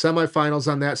state semifinals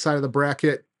on that side of the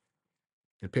bracket,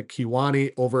 and picked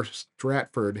Kiwani over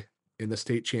Stratford in the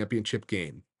state championship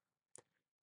game.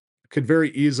 Could very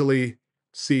easily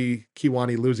see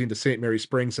Kiwani losing to St. Mary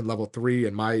Springs in level 3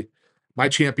 and my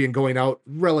champion going out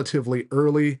relatively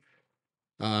early,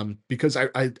 because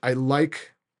I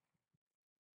like,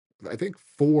 I think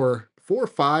four or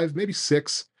five, maybe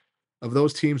six of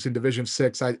those teams in Division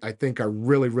 6, I think are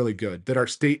really, really good, that are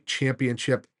state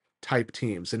championship type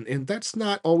teams. And that's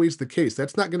not always the case.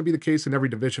 That's not going to be the case in every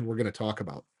division we're going to talk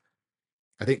about.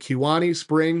 I think Kewanee,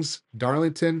 Springs,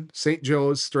 Darlington, St.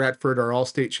 Joe's, Stratford are all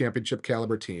state championship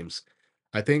caliber teams.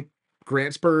 I think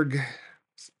Grantsburg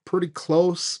is pretty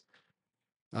close.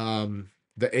 The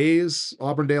A's,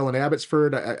 Auburndale, and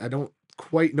Abbotsford, I don't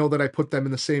quite know that I put them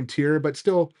in the same tier, but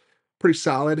still pretty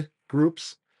solid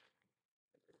groups.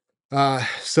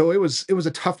 So it was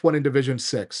a tough one in Division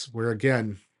 6, where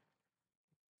again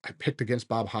I picked against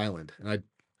Bob Hyland, and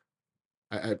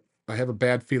I have a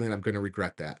bad feeling I'm going to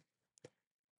regret that.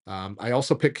 I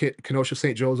also picked Kenosha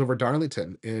St. Joe's over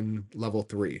Darlington in level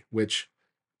 3, which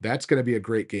that's going to be a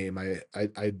great game.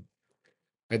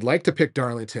 I'd like to pick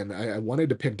Darlington. I wanted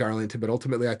to pick Darlington, but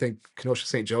ultimately I think Kenosha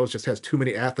St. Joe's just has too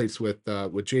many athletes with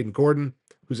Jaden Gordon,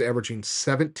 who's averaging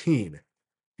 17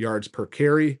 yards per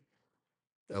carry,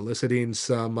 eliciting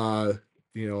some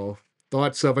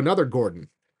thoughts of another Gordon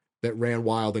that ran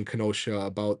wild in Kenosha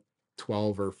about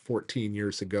 12 or 14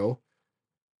 years ago.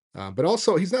 But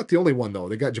also, he's not the only one, though.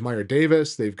 They got Jamire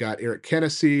Davis. They've got Eric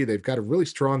Kennessy. They've got a really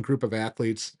strong group of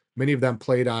athletes. Many of them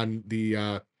played on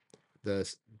the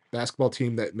basketball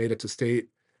team that made it to state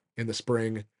in the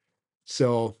spring.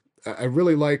 So I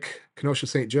really like Kenosha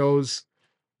St. Joe's,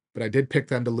 but I did pick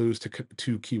them to lose to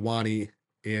Kiwani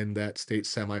in that state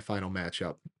semifinal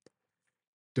matchup.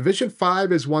 Division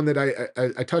 5 is one that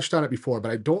I touched on it before,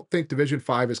 but I don't think Division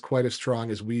 5 is quite as strong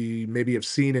as we maybe have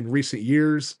seen in recent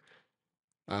years.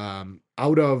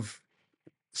 Out of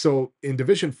So in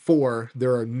Division 4,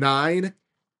 there are 9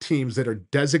 teams that are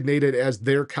designated as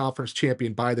their conference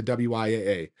champion by the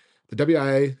WIAA. The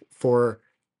WIAA, for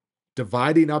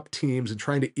dividing up teams and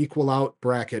trying to equal out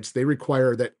brackets, they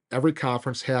require that every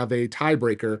conference have a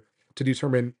tiebreaker to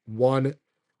determine one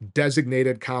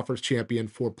designated conference champion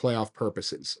for playoff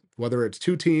purposes. Whether it's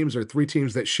 2 teams or 3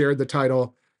 teams that shared the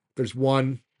title, there's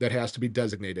one that has to be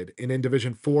designated. And in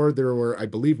Division 4, there were, I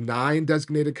believe, 9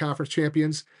 designated conference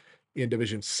champions. In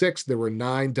Division 6, there were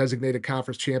 9 designated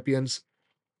conference champions.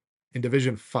 In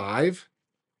Division 5,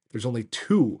 there's only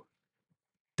 2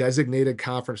 designated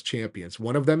conference champions.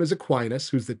 One of them is Aquinas,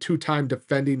 who's the 2-time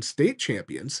defending state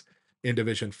champions in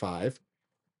Division 5.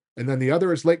 And then the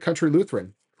other is Lake Country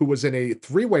Lutheran, who was in a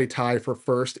 3-way tie for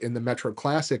first in the Metro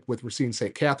Classic with Racine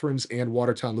St. Catherine's and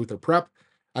Watertown Luther Prep.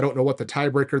 I don't know what the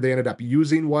tiebreaker they ended up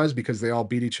using was, because they all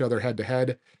beat each other head to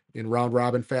head in round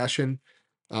robin fashion.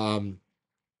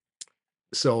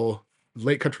 So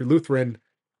Lake Country Lutheran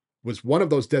was one of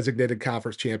those designated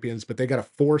conference champions, but they got a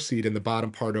 4 seed in the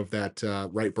bottom part of that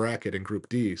right bracket in Group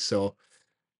D. So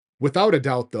without a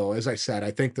doubt, though, as I said,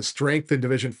 I think the strength in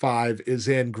Division 5 is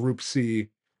in Group C.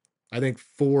 I think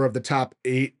 4 of the top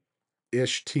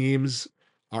 8-ish teams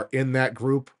are in that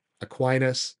group: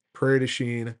 Aquinas, Prairie du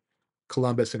Chien,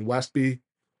 Columbus, and Westby.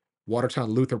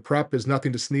 Watertown Luther Prep is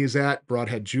nothing to sneeze at.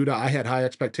 Broadhead Judah, I had high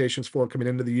expectations for coming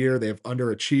into the year. They have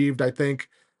underachieved, I think,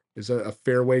 is a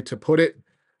fair way to put it.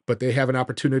 But they have an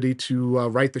opportunity to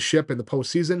right the ship in the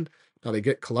postseason. Now they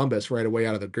get Columbus right away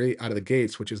out of the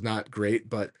gates, which is not great.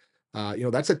 But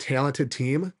that's a talented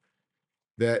team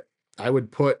that I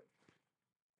would put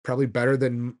probably better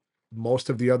than most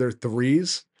of the other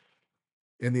threes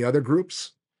in the other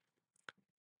groups.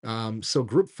 So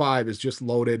Group 5 is just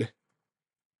loaded.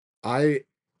 I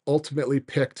ultimately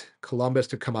picked Columbus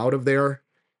to come out of there.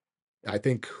 I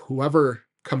think whoever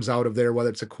comes out of there, whether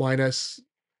it's Aquinas,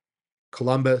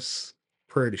 Columbus,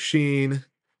 Prairie du Chien,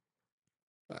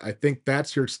 I think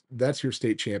that's your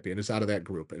state champion is out of that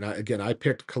group. And I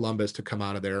picked Columbus to come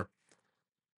out of there.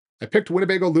 I picked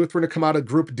Winnebago Lutheran to come out of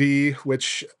Group D,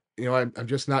 which I'm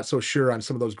just not so sure on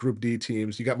some of those Group D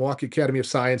teams. You got Milwaukee Academy of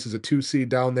Science as a 2 seed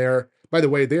down there. By the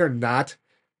way, they are not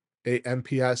a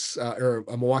MPS or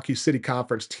a Milwaukee City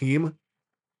Conference team.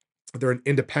 They're an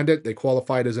independent. They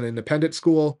qualified as an independent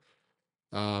school.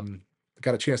 Um,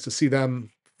 got a chance to see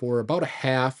them for about a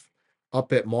half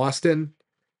up at Mauston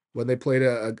when they played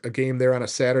a game there on a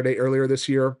Saturday earlier this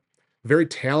year. Very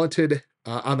talented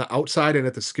on the outside and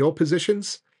at the skill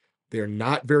positions. They are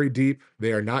not very deep.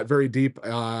 They are not very deep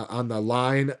on the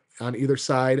line on either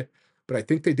side, but I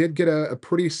think they did get a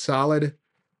pretty solid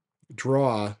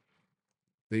draw.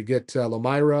 They get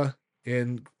Lomira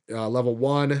in level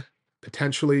 1,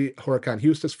 potentially Horicon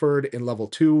Hustisford in level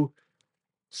 2.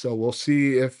 So we'll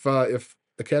see if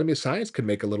Academy of Science can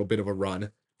make a little bit of a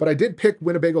run. But I did pick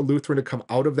Winnebago Lutheran to come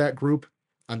out of that group.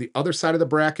 On the other side of the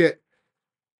bracket,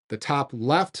 the top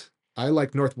left, I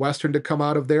like Northwestern to come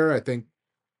out of there. I think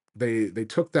they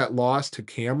took that loss to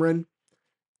Cameron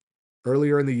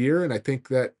earlier in the year, and I think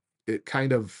that it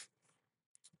kind of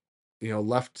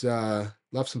left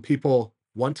some people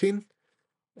wanting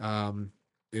um,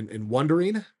 and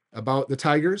wondering about the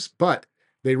Tigers, but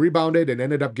they rebounded and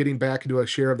ended up getting back into a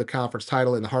share of the conference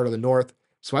title in the heart of the North.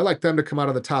 So I like them to come out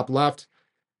of the top left,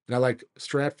 and I like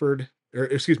Stratford, or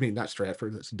excuse me, not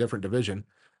Stratford. That's a different division.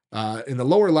 In the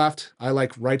lower left, I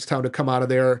like Wrightstown to come out of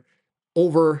there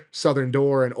over Southern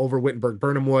Door and over Wittenberg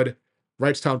Burnham Wood.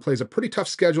 Wrightstown plays a pretty tough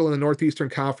schedule in the Northeastern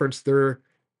Conference. I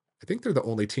think they're the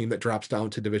only team that drops down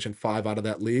to Division 5 out of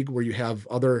that league, where you have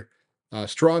other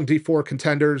strong D4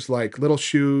 contenders like Little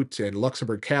Chute and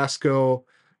Luxembourg Casco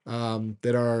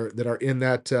that are in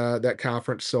that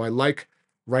conference. So I like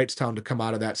Wrightstown to come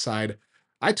out of that side.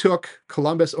 I took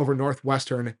Columbus over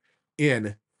Northwestern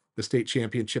in the state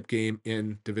championship game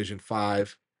in Division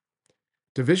 5.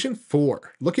 Division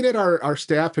 4, looking at our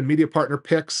staff and media partner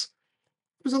picks,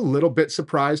 I was a little bit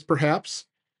surprised perhaps.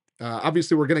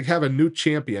 Obviously, we're going to have a new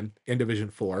champion in Division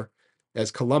 4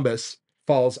 as Columbus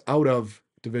falls out of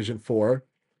Division 4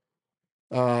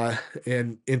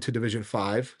 and into Division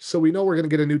 5. So we know we're going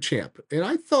to get a new champ. And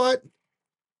I thought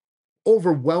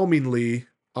overwhelmingly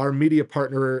our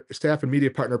staff and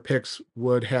media partner picks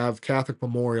would have Catholic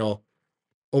Memorial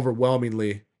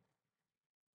overwhelmingly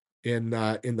in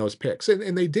those picks.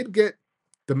 And they did get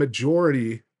the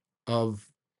majority of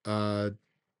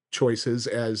choices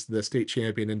as the state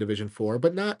champion in Division 4,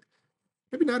 but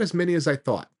maybe not as many as I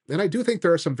thought. And I do think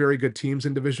there are some very good teams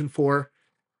in Division 4.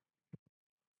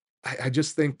 I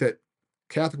just think that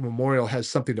Catholic Memorial has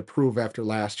something to prove after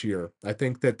last year. I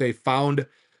think that they found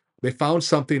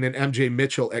something in MJ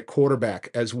Mitchell at quarterback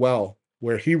as well,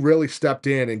 where he really stepped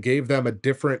in and gave them a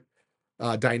different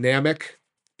dynamic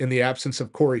in the absence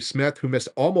of Corey Smith, who missed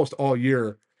almost all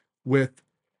year with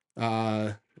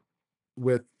uh,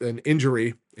 with an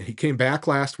injury. He came back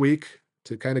last week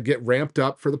to kind of get ramped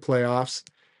up for the playoffs.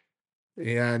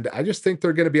 And I just think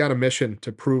they're going to be on a mission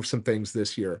to prove some things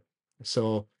this year.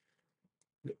 So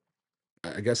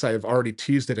I guess I have already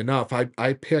teased it enough.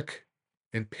 I picked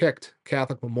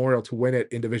Catholic Memorial to win it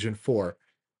in Division 4.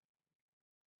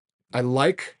 I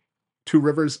like Two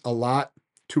Rivers a lot.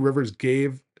 Two Rivers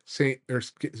gave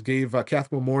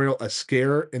Catholic Memorial a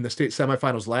scare in the state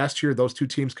semifinals last year. Those two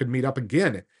teams could meet up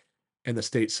again in the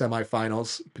state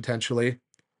semifinals potentially,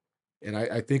 and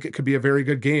I think it could be a very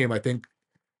good game. I think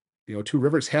Two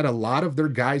Rivers had a lot of their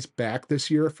guys back this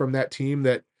year from that team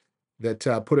that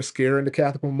put a scare into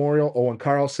Catholic Memorial. Owen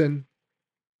Carlson,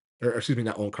 or excuse me,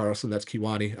 not Owen Carlson, that's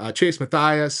Kiwani. Chase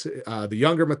Matthias, the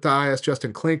younger Matthias,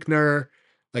 Justin Klinkner.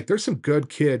 Like, there's some good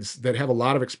kids that have a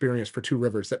lot of experience for Two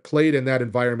Rivers that played in that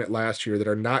environment last year that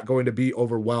are not going to be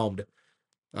overwhelmed.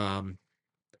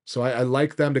 So I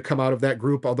like them to come out of that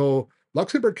group, although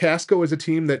Luxembourg Casco is a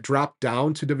team that dropped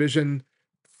down to Division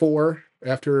 4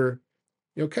 after,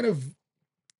 kind of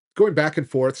going back and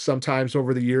forth sometimes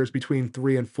over the years between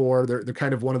 3 and 4. They're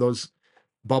kind of one of those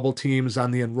bubble teams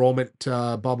on the enrollment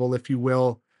bubble, if you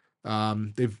will.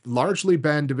 They've largely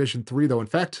been Division 3, though. In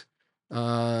fact,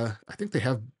 I think they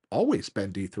have always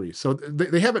been D3. So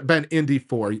they haven't been in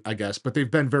D4, I guess, but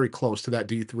they've been very close to that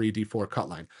D3, D4 cut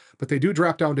line. But they do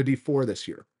drop down to D4 this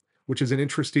year, which is an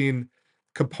interesting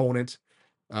component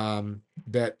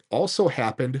that also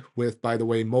happened with, by the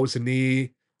way,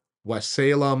 Mosinee, West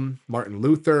Salem, Martin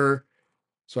Luther.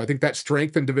 So I think that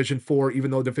strengthened Division Four, even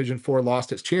though Division Four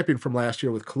lost its champion from last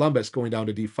year with Columbus going down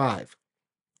to D5.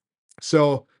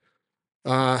 So,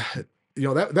 uh,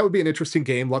 that would be an interesting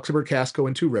game. Luxembourg, Casco,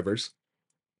 and Two Rivers.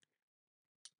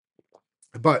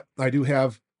 But I do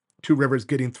have Two Rivers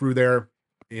getting through there,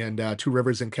 and Two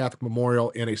Rivers and Catholic Memorial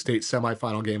in a state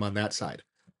semifinal game on that side.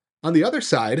 On the other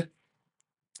side,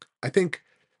 I think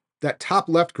that top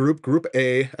left group, Group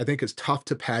A, I think is tough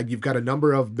to peg. You've got a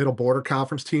number of middle border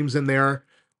conference teams in there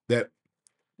that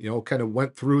kind of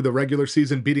went through the regular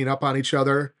season beating up on each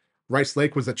other. Rice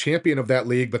Lake was the champion of that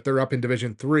league, but they're up in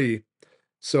Division Three.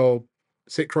 So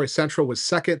St. Croix Central was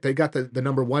second. They got the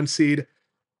number one seed.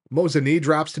 Mosinee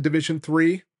drops to Division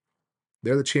Three.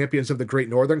 They're the champions of the Great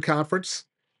Northern Conference.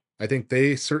 I think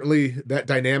they certainly that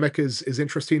dynamic is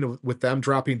interesting with them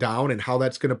dropping down and how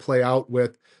that's going to play out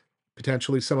with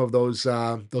potentially some of those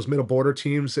middle border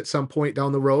teams at some point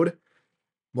down the road.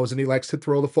 Mosinee likes to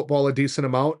throw the football a decent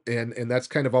amount, and that's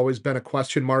kind of always been a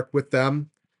question mark with them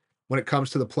when it comes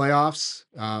to the playoffs.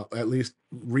 At least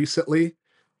recently,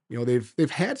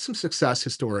 they've had some success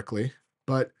historically,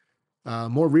 but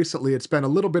more recently it's been a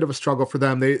little bit of a struggle for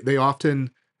them. They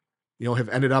often have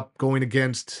ended up going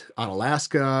against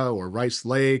Alaska or Rice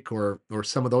Lake or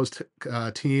some of those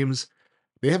teams.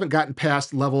 They haven't gotten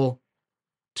past level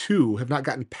two, have not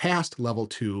gotten past level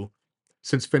two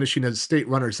since finishing as state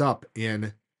runners up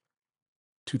in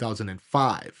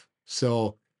 2005.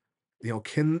 So,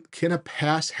 can a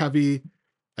pass heavy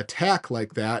attack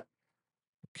like that,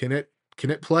 can it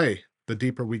play the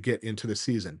deeper we get into the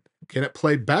season? Can it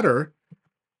play better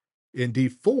in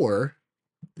D4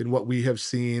 than what we have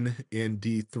seen in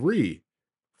D3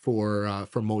 for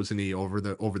Mosinee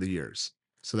over the years?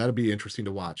 So that'll be interesting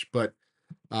to watch. But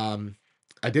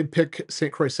I did pick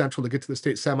St. Croix Central to get to the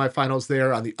state semifinals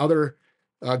there. On the other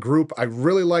group, I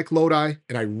really like Lodi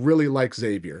and I really like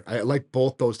Xavier. I like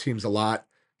both those teams a lot.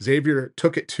 Xavier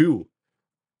took it to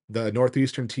the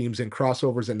Northeastern teams in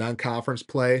crossovers and non-conference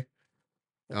play.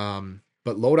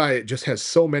 But Lodi just has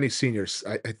so many seniors.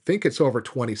 I think it's over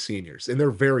 20 seniors, and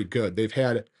they're very good. They've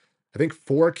had, I think,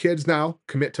 4 kids now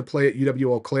commit to play at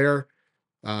UW Eau Claire.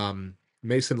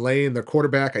 Mason Lane, their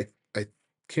quarterback, I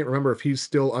can't remember if he's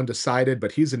still undecided,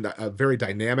 but he's a very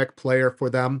dynamic player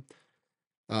for them.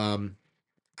 Um,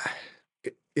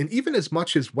 and even as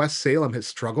much as West Salem has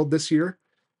struggled this year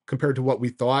compared to what we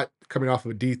thought coming off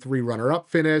of a D3 runner-up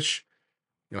finish,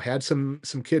 had some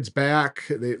kids back.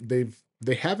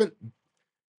 They haven't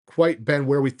quite been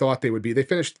where we thought they would be. They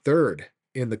finished third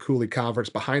in the Cooley Conference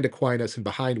behind Aquinas and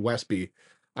behind Westby.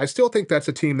 I still think that's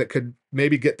a team that could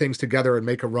maybe get things together and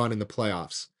make a run in the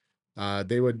playoffs.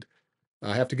 They would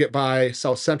have to get by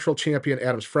South Central champion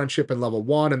Adams Friendship in level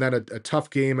 1, and then a tough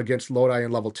game against Lodi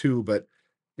in level 2. But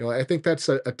I think that's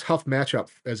a tough matchup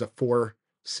as a 4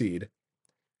 seed.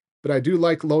 But I do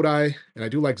like Lodi, and I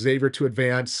do like Xavier to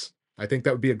advance. I think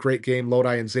that would be a great game,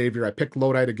 Lodi and Xavier. I picked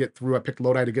Lodi to get through. I picked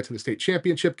Lodi to get to the state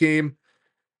championship game.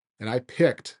 And I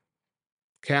picked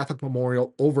Catholic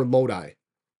Memorial over Lodi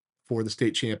for the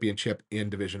state championship in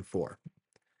Division 4.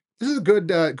 This is a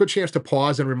good chance to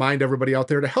pause and remind everybody out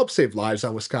there to help save lives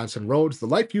on Wisconsin roads. The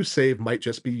life you save might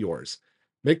just be yours.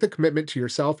 Make the commitment to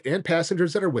yourself and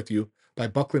passengers that are with you by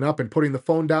buckling up and putting the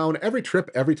phone down every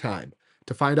trip, every time.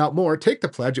 To find out more, take the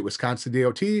pledge at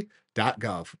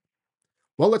wisconsindot.gov.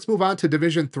 Well, let's move on to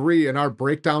Division 3 and our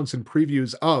breakdowns and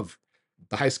previews of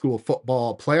the high school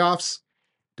football playoffs.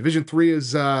 Division 3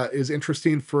 is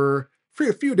interesting for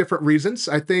a few different reasons.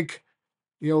 I think,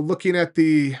 looking at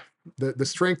the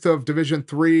strength of Division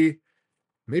 3,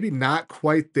 maybe not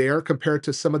quite there compared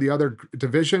to some of the other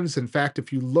divisions. In fact,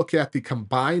 if you look at the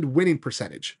combined winning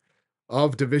percentage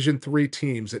of Division 3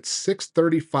 teams, it's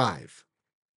 .635.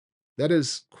 That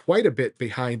is quite a bit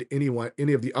behind any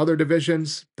of the other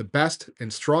divisions. The best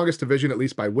and strongest division, at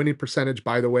least by winning percentage,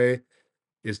 by the way,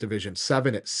 is Division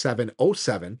 7 at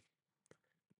 .707.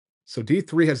 So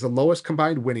D3 has the lowest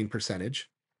combined winning percentage.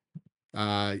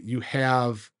 You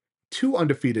have 2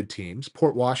 undefeated teams,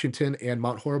 Port Washington and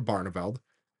Mount Horeb-Barneveld.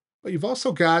 But you've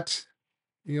also got,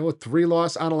 a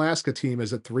 3-loss Onalaska team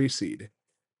as a 3 seed.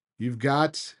 You've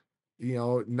got,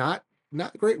 not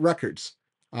great records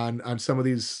on some of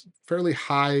these fairly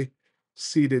high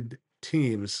seeded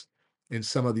teams in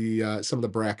some of the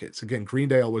brackets. Again,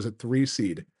 Greendale was a 3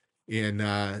 seed in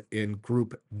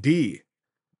Group D,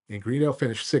 and Greendale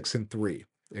finished 6-3.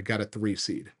 It got a 3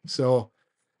 seed. So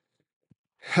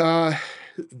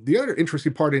the other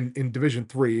interesting part in Division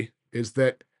 3 is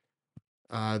that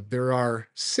there are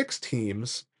 6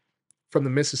 teams from the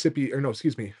Mississippi, or no,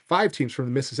 excuse me, 5 teams from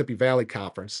the Mississippi Valley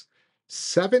Conference,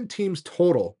 7 teams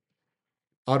total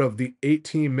out of the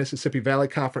 8-team Mississippi Valley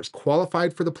Conference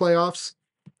qualified for the playoffs.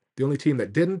 The only team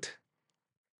that didn't,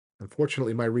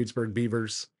 unfortunately, my Reedsburg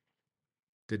Beavers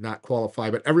did not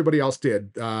qualify, but everybody else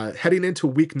did. Heading into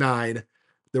week 9,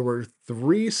 there were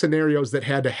 3 scenarios that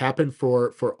had to happen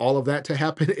for all of that to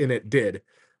happen, and it did.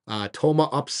 Toma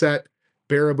upset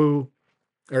Baraboo,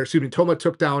 or excuse me, Toma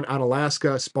took down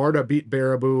Onalaska. Sparta beat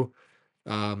Baraboo.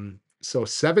 So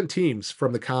 7 teams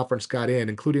from the conference got in,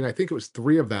 including I think it was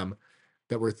 3 of them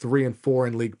that were 3-4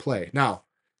 in league play. Now,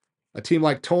 a team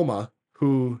like Toma,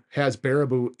 who has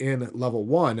Baraboo in level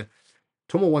 1,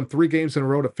 Toma won 3 games in a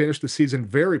row to finish the season.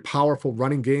 Very powerful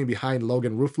running game behind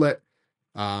Logan Rooflet.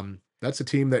 That's a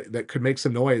team that could make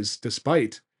some noise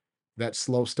despite that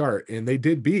slow start. And they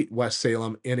did beat West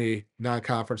Salem in a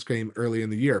non-conference game early in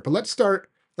the year. But let's start.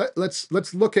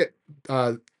 Let's look at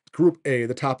Group A,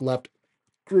 the top left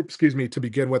group, excuse me, to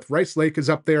begin with. Rice Lake is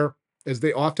up there, as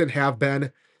they often have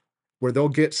been, where they'll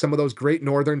get some of those great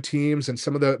northern teams and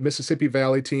some of the Mississippi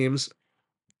Valley teams.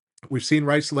 We've seen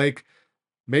Rice Lake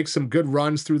make some good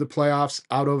runs through the playoffs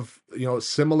out of,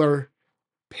 similar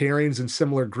pairings and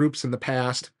similar groups in the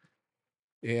past.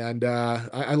 And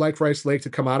I like Rice Lake to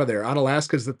come out of there.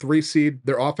 Onalaska is the 3 seed.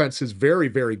 Their offense is very,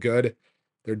 very good.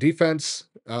 Their defense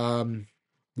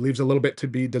leaves a little bit to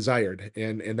be desired,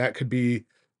 and that could be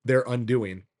their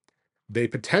undoing. They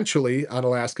potentially,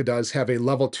 Onalaska does, have a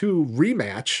level 2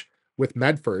 rematch with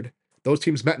Medford. Those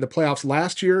teams met in the playoffs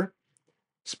last year.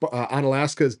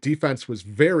 Onalaska's defense was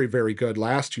very, very good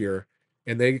last year,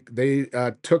 and they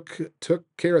took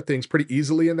care of things pretty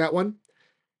easily in that one.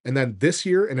 And then this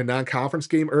year in a non-conference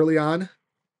game early on,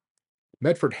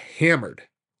 Medford hammered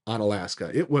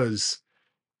Onalaska. It was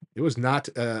not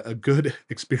a good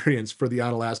experience for the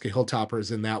Onalaska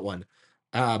Hilltoppers in that one.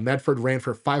 Medford ran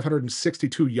for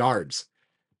 562 yards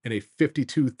in a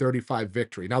 52-35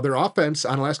 victory. Now their offense,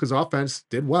 Onalaska's offense,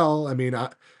 did well. I mean,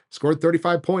 scored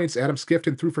 35 points. Adam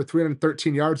Skifton threw for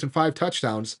 313 yards and 5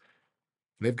 touchdowns.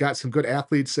 They've got some good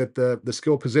athletes at the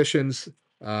skill positions,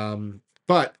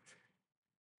 but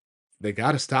they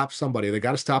got to stop somebody. They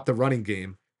got to stop the running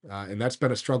game, and that's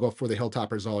been a struggle for the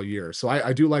Hilltoppers all year. So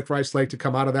I do like Rice Lake to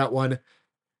come out of that one.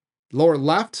 Lower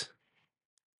left,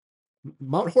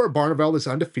 Mount Horeb Barneveld is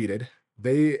undefeated.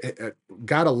 They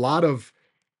got a lot of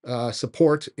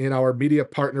support in our media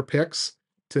partner picks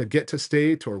to get to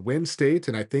state or win state,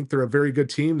 and I think they're a very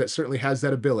good team that certainly has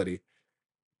that ability.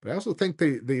 But I also think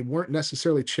they weren't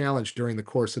necessarily challenged during the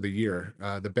course of the year.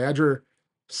 The Badger,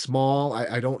 small,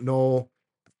 I don't know,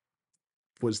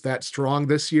 was that strong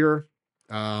this year.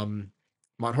 Mount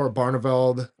Horeb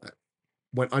Barneveld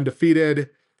went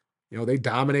undefeated. They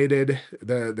dominated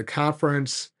the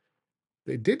conference.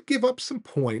 They did give up some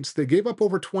points. They gave up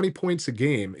over 20 points a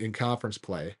game in conference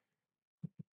play.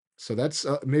 So that's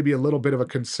maybe a little bit of a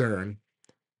concern.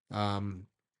 And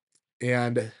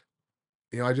they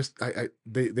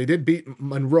did beat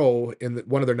Monroe in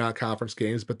one of their non-conference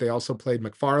games, but they also played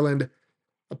McFarland,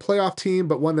 a playoff team,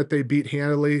 but one that they beat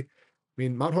handily. I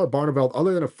mean, Mount Horeb Barneveld,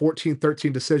 other than a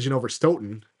 14-13 decision over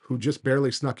Stoughton, who just barely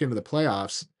snuck into the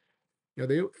playoffs,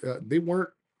 they weren't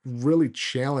really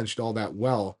challenged all that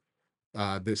well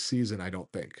this season, I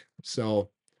don't think. So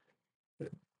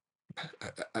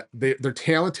they're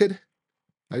talented.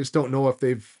 I just don't know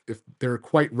if they're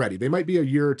quite ready. They might be a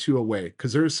year or 2 away,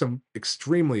 because there's some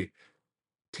extremely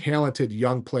talented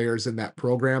young players in that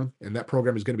program, and that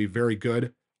program is going to be very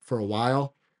good for a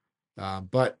while.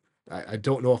 But I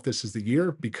don't know if this is the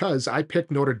year, because I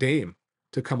picked Notre Dame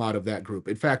to come out of that group.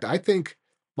 In fact, I think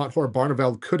Mount Horeb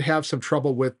Barneveld could have some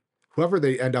trouble with whoever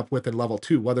they end up with in level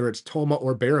 2, whether it's Toma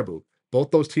or Baraboo.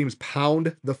 Both those teams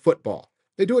pound the football.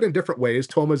 They do it in different ways.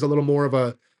 Toma is a little more of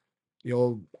a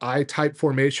I type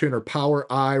formation, or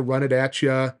power I, run it at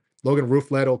you. Logan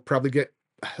Rooflet will probably get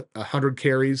 100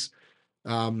 carries.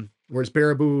 Whereas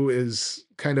Baraboo is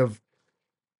kind of,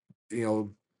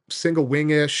 single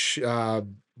wing-ish,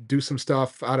 do some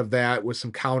stuff out of that with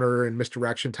some counter and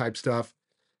misdirection type stuff.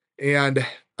 And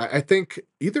I think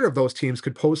either of those teams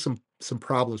could pose some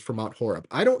problems for Mount Horeb.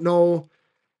 I don't know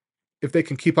if they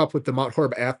can keep up with the Mount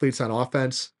Horeb athletes on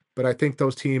offense, but I think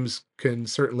those teams can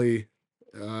certainly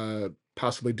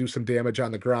possibly do some damage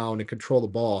on the ground and control the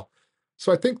ball.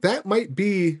 So I think that might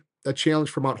be a challenge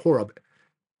for Mount Horeb.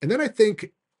 And then I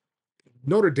think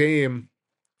Notre Dame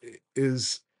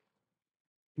is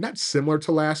not similar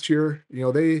to last year. They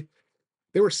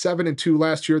were 7-2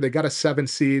 last year. They got a 7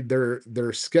 seed.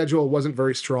 Their schedule wasn't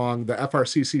very strong. The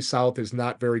FRCC South is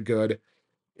not very good,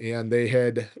 and they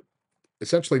had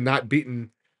essentially not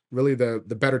beaten really the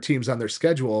better teams on their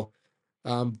schedule.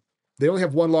 They only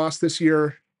have 1 loss this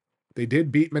year. They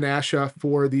did beat Menasha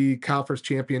for the conference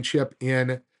championship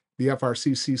in the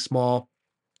FRCC small.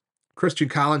 Christian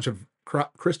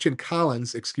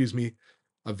Collins, excuse me,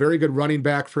 a very good running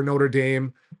back for Notre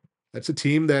Dame. That's a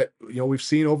team that we've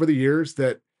seen over the years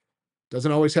that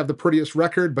doesn't always have the prettiest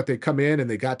record, but they come in and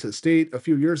they got to the state a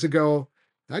few years ago.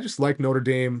 I just like Notre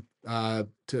Dame to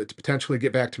potentially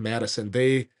get back to Madison.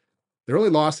 Their only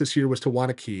loss this year was to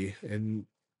Wanakee, and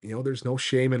there's no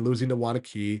shame in losing to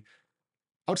Wanakee.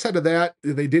 Outside of that,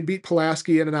 they did beat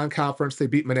Pulaski in a non-conference. They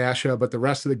beat Menasha, but the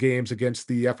rest of the games against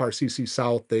the FRCC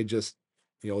South, they just,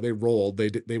 they rolled.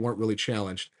 They weren't really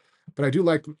challenged. But I do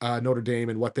like Notre Dame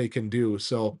and what they can do.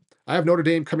 So I have Notre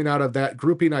Dame coming out of that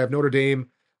grouping. I have Notre Dame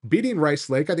beating Rice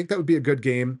Lake. I think that would be a good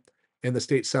game in the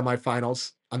state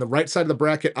semifinals. On the right side of the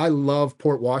bracket, I love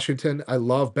Port Washington. I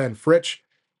love Ben Fritsch,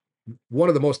 one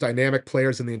of the most dynamic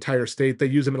players in the entire state. They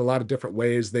use him in a lot of different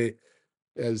ways.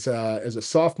 As a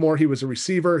sophomore, he was a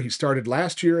receiver. He started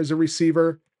last year as a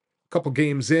receiver. A couple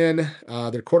games in,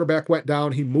 their quarterback went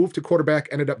down. He moved to quarterback,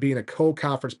 ended up being a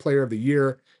co-conference player of the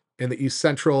year in the East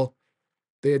Central.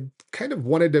 They had kind of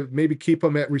wanted to maybe keep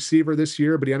him at receiver this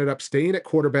year, but he ended up staying at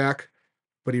quarterback.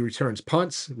 But he returns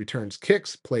punts, returns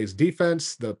kicks, plays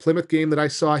defense. The Plymouth game that I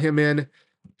saw him in,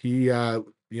 he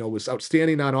was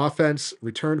outstanding on offense,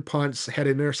 returned punts, had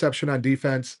an interception on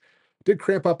defense. Did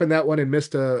cramp up in that one and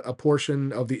missed a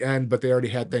portion of the end, but they already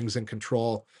had things in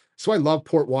control. So I love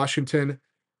Port Washington,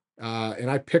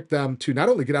 and I picked them to not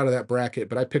only get out of that bracket,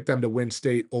 but I picked them to win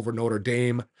state over Notre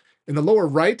Dame. In the lower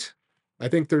right, I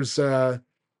think there's a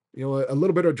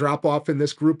little bit of drop off in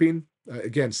this grouping.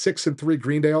 Again, 6-3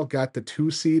 Greendale got the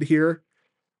 2 seed here.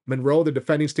 Monroe, the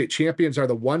defending state champions, are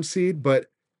the 1 seed, but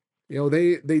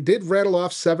they did rattle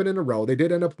off 7 in a row. They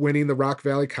did end up winning the Rock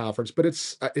Valley Conference, but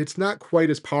it's not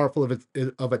quite as powerful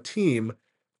of a team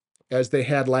as they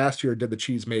had last year, did the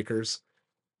Cheesemakers.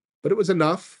 But it was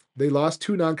enough. They lost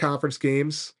 2 non-conference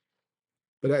games,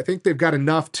 but I think they've got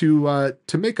enough to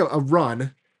make a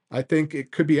run. I think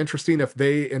it could be interesting if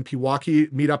they and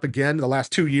Pewaukee meet up again. The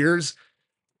last 2 years,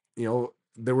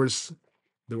 there was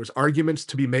arguments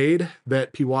to be made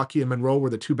that Pewaukee and Monroe were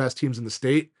the 2 best teams in the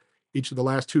state each of the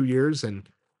last 2 years and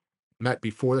met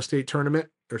before the state tournament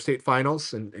or state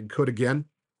finals and could again.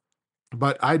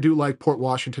 But I do like Port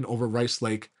Washington over Rice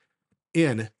Lake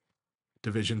in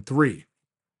Division 3.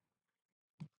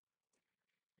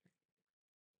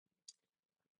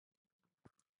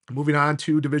 Moving on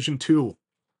to Division 2.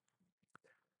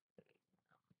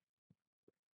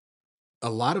 A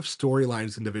lot of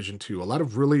storylines in Division 2, a lot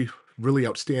of really, really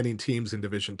outstanding teams in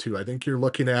Division 2. I think you're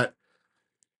looking at,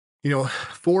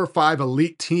 4 or 5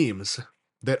 elite teams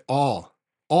that all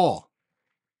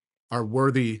are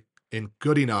worthy and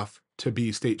good enough to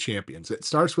be state champions. It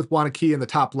starts with Wanakee in the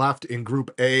top left in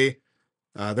Group A.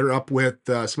 They're up with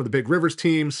some of the Big Rivers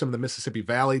teams, some of the Mississippi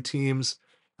Valley teams,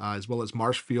 as well as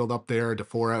Marshfield up there,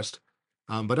 DeForest.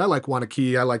 But I like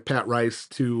Wanakee. I like Pat Rice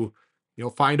to,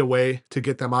 find a way to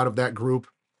get them out of that group.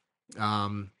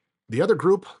 The other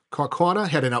group, Kaukauna,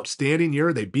 had an outstanding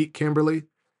year. They beat Kimberly.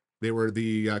 They were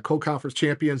the co-conference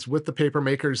champions with the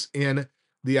Papermakers in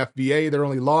the FBA. Their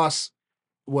only loss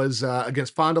was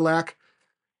against Fond du Lac.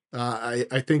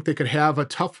 I think they could have a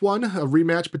tough one, a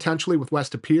rematch potentially with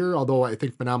West Appear, although I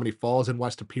think Menominee Falls and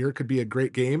West Appear could be a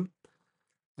great game.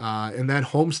 And then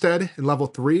Homestead in level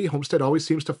 3. Homestead always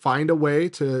seems to find a way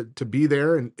to be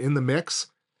there and in the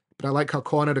mix. But I like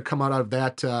Kaukauna to come out of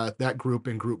that group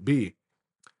in Group B.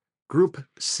 Group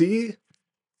C,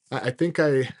 I think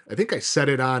I said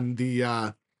it on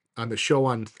the show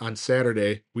on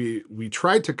Saturday. We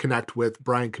tried to connect with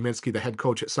Brian Kaminsky, the head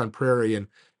coach at Sun Prairie, and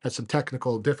had some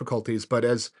technical difficulties. But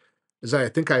as I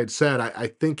think I had said, I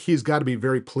think he's got to be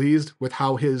very pleased with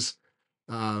how his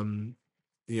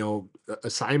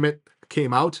assignment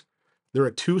came out. They're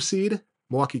a 2 seed.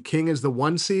 Milwaukee King is the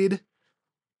 1 seed.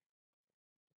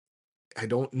 I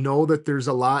don't know that there's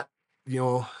a lot.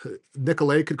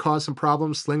 Nicolay could cause some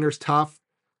problems. Slinger's tough.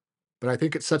 But I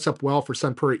think it sets up well for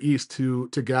Sun Prairie East to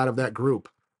get out of that group.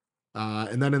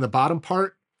 And then in the bottom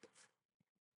part,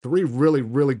 3 really,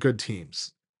 really good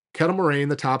teams. Kettle Moraine,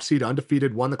 the top seed,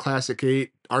 undefeated, won the Classic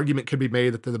 8. Argument could be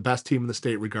made that they're the best team in the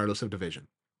state, regardless of division.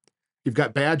 You've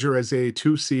got Badger as a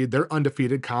 2 seed. They're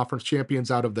undefeated, conference champions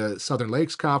out of the Southern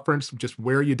Lakes Conference. Just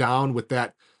wear you down with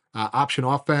that option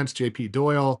offense. J.P.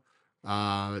 Doyle,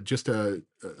 just a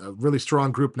really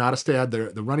strong group. Nottestad,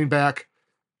 the running back.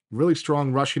 Really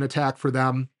strong rushing attack for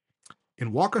them.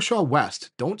 In Waukesha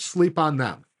West, don't sleep on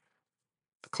them.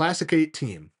 A Classic 8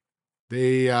 team.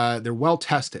 They're well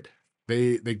tested.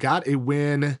 They got a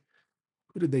win.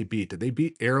 Who did they beat? Did they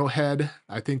beat Arrowhead?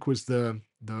 I think was the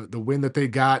win that they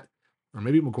got. or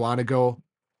maybe McGuanago.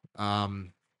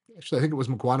 Actually, I think it was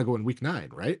McGuanago in week 9,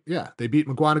 right? Yeah, they beat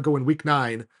McGuanago in week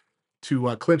 9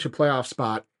 to clinch a playoff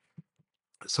spot.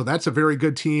 So that's a very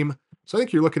good team. So I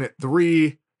think you're looking at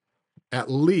 3 at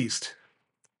least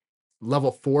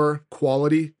level 4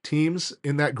 quality teams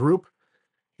in that group,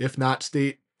 if not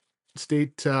state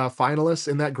finalists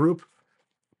in that group.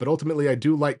 But ultimately, I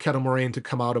do like Kettle Moraine to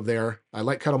come out of there. I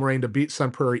like Kettle Moraine to beat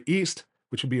Sun Prairie East,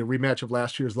 which would be a rematch of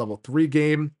last year's level 3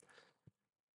 game.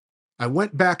 I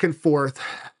went back and forth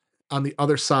on the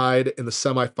other side in the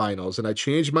semifinals, and I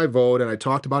changed my vote, and I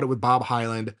talked about it with Bob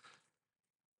Highland.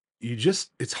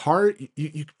 It's hard.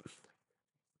 It's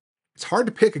hard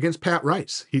to pick against Pat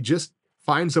Rice. He just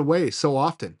finds a way so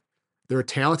often. They're a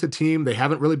talented team. They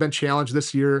haven't really been challenged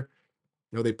this year.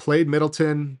 They played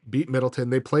Middleton, beat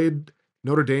Middleton. They played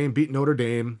Notre Dame, beat Notre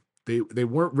Dame. They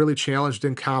weren't really challenged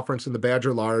in conference in the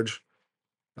Badger Large.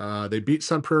 They beat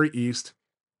Sun Prairie East.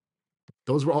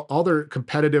 Those were all their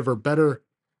competitive or better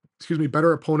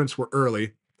opponents were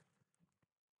early.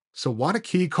 So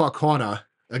Wanakee, Kaukauna,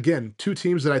 again, 2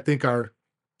 teams that I think are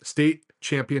state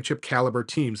championship caliber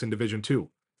teams in Division 2.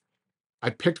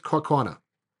 I picked Kaukauna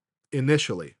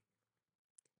initially,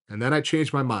 and then I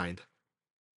changed my mind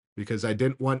because I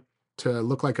didn't want to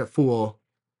look like a fool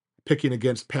picking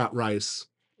against Pat Rice,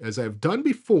 as I've done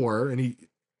before. And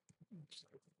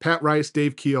Pat Rice,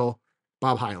 Dave Keel,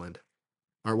 Bob Highland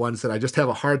are ones that I just have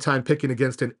a hard time picking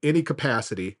against in any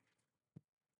capacity.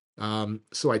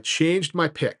 So I changed my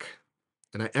pick,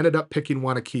 and I ended up picking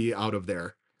Wanakee out of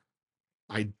there.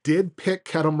 I did pick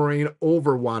Kettle Moraine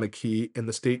over Wanakee in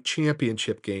the state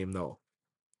championship game, though.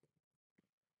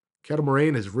 Kettle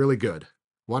Moraine is really good.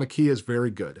 Wanakee is very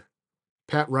good.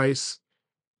 Pat Rice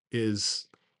is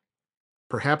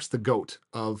perhaps the GOAT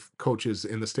of coaches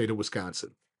in the state of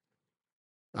Wisconsin.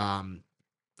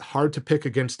 Hard to pick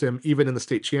against him, even in the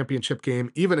state championship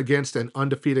game, even against an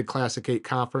undefeated Classic 8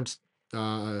 conference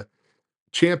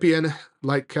champion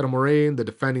like Kettle Moraine, the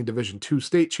defending Division 2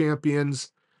 state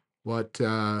champions. What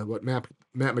Matt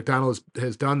McDonald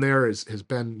has done there has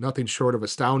been nothing short of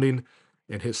astounding,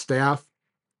 and his staff.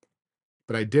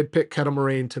 But I did pick Kettle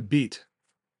Moraine to beat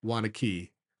Wanakee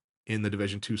in the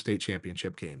Division 2 state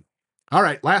championship game. All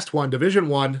right, last one, Division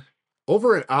 1.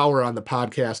 Over an hour on the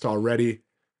podcast already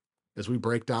as we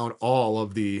break down all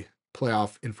of the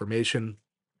playoff information.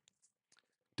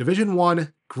 Division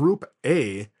 1, Group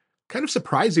A, kind of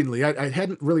surprisingly, I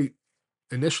hadn't really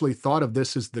initially thought of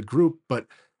this as the group, but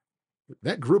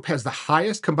that group has the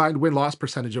highest combined win-loss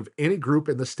percentage of any group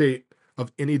in the state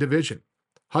of any division.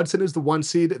 Hudson is the 1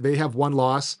 seed. They have 1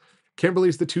 loss.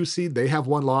 Kimberly's the 2 seed. They have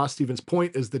 1 loss. Stevens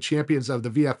Point is the champions of the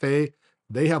VFA.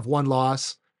 They have 1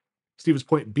 loss. Stevens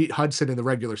Point beat Hudson in the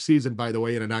regular season, by the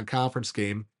way, in a non-conference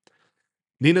game.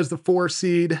 Neenah's the 4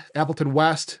 seed. Appleton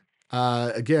West,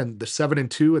 again, the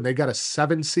 7-2, and they got a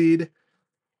 7 seed.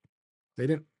 They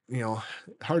didn't,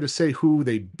 hard to say who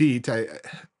they beat. I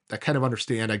kind of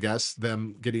understand, I guess,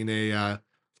 them getting a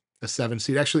 7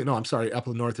 seed. Actually, no, I'm sorry.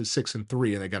 Appleton North is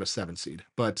 6-3, and they got a 7 seed.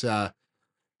 But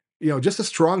just a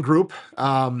strong group.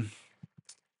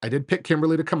 I did pick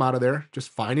Kimberly to come out of there, just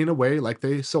finding a way like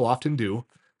they so often do.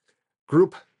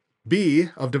 Group B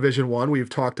of Division 1, we've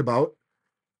talked about.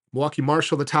 Milwaukee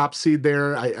Marshall, the top seed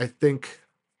there. I think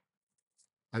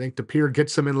De Pere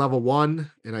gets them in level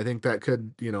 1, and I think that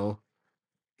could,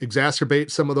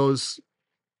 exacerbate some of those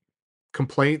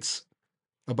complaints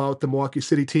about the Milwaukee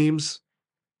City teams.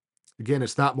 Again,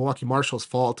 it's not Milwaukee Marshall's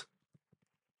fault,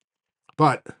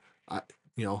 but I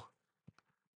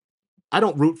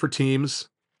don't root for teams,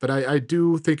 but I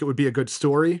do think it would be a good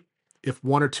story if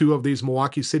 1 or 2 of these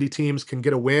Milwaukee City teams can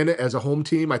get a win as a home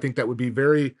team. I think that would be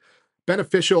very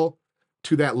beneficial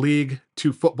to that league,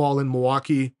 to football in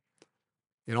Milwaukee,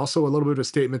 and also a little bit of a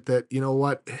statement that,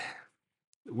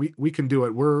 we can do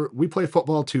it. We play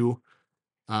football too.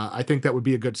 I think that would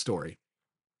be a good story.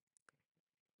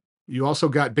 You also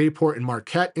got Bayport and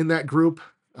Marquette in that group.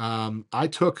 I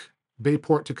took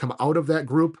Bayport to come out of that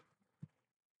group.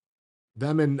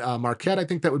 Them and Marquette, I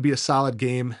think that would be a solid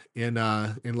game in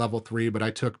level 3, but I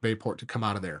took Bayport to come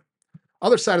out of there.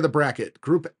 Other side of the bracket,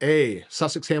 Group A,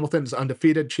 Sussex Hamilton's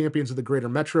undefeated, champions of the Greater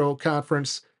Metro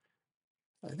Conference.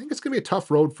 I think it's going to be a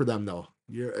tough road for them, though.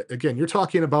 You're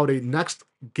talking about a next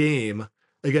game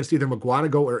against either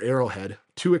McGuanago or Arrowhead,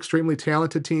 2 extremely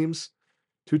talented teams,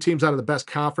 2 teams out of the best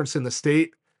conference in the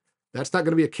state. That's not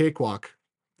going to be a cakewalk.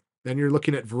 Then you're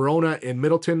looking at Verona and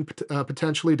Middleton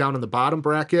potentially down in the bottom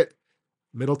bracket.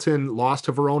 Middleton lost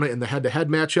to Verona in the head-to-head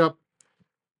matchup,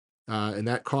 and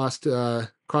that cost the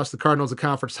Cardinals a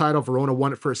conference title. Verona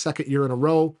won it for a second year in a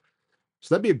row.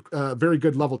 So that'd be a very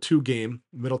good level 2 game,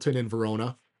 Middleton and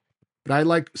Verona. But I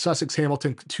like Sussex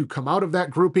Hamilton to come out of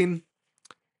that grouping.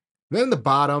 Then the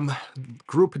bottom,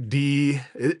 Group D,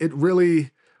 it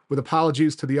really, with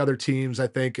apologies to the other teams, I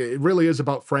think it really is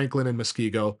about Franklin and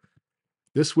Muskego.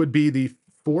 This would be the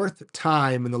fourth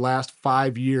time in the last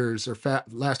 5 years, or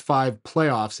last 5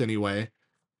 playoffs anyway,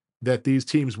 that these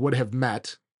teams would have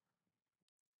met.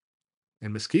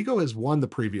 And Muskego has won the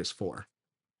previous 4.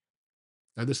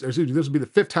 Now this would be the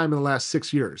 5th time in the last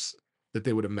 6 years that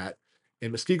they would have met.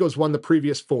 And Muskego's won the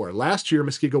previous 4. Last year,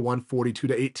 Muskego won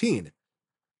 42-18.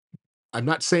 I'm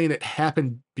not saying it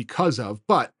happened because of,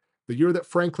 but the year that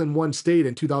Franklin won state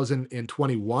in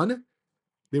 2021,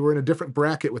 they were in a different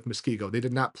bracket with Muskego. They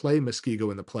did not play Muskego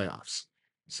in the playoffs.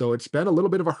 So it's been a little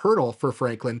bit of a hurdle for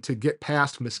Franklin to get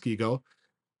past Muskego.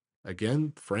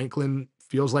 Again, Franklin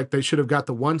feels like they should have got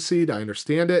the 1 seed. I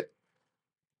understand it.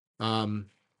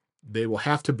 They will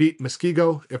have to beat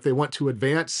Muskego if they want to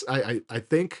advance, I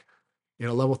think, in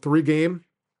a level 3 game.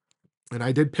 And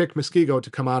I did pick Muskego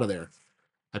to come out of there.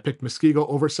 I picked Muskego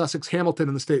over Sussex Hamilton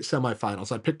in the state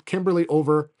semifinals. I picked Kimberly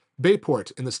over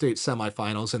Bayport in the state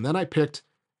semifinals. And then I picked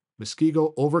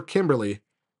Muskego over Kimberly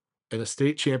in a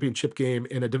state championship game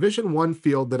in a Division I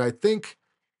field that I think,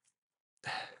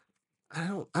 I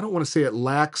don't want to say it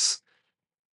lacks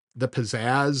the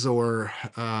pizzazz or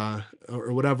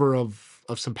whatever of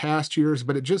some past years,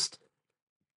 but it just,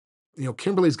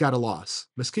 Kimberly's got a loss.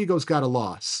 Muskego's got a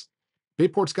loss.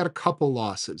 Bayport's got a couple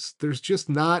losses. There's just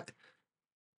not,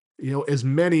 as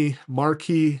many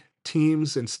marquee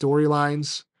teams and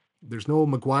storylines. There's no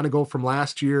McGuanago from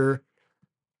last year.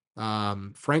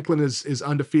 Franklin is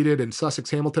undefeated, and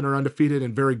Sussex Hamilton are undefeated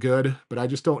and very good, but I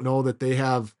just don't know that they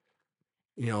have,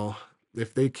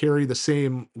 if they carry the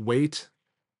same weight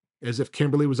as if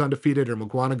Kimberly was undefeated, or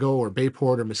McGuanago or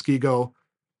Bayport or Muskego.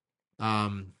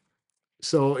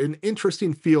 So an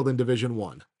interesting field in Division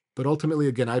I. But ultimately,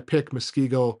 again, I pick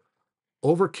Muskego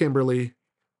over Kimberly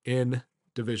in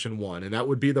Division I. And that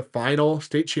would be the final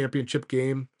state championship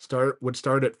game. Would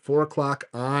start at 4:00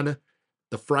 on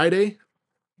the Friday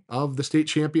of the state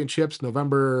championships,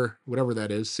 November, whatever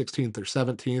that is, 16th or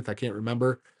 17th. I can't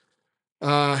remember.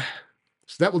 So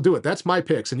that will do it. That's my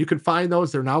picks. And you can find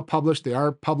those. They're now published. They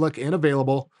are public and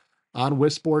available on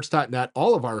WisSports.net.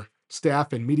 All of our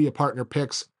staff and media partner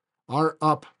picks are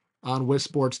up on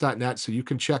WisSports.net. So you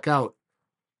can check out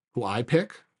who I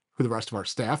pick, who the rest of our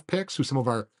staff picks, who some of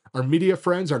our media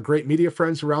friends, our great media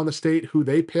friends around the state, who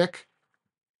they pick,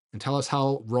 and tell us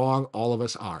how wrong all of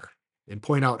us are, and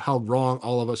point out how wrong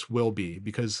all of us will be,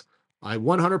 because I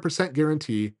 100%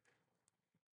 guarantee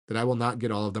that I will not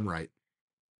get all of them right.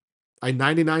 I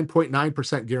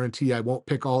 99.9% guarantee I won't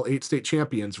pick all 8 state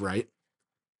champions right,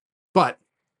 but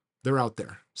they're out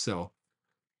there. So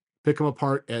pick them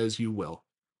apart as you will.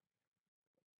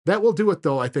 That will do it,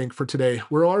 though, I think, for today.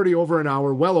 We're already over an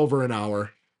hour, well over an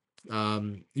hour.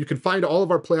 You can find all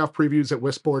of our playoff previews at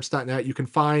WisSports.net. You can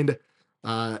find,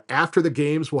 after the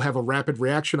games, we'll have a rapid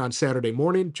reaction on Saturday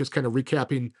morning, just kind of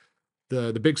recapping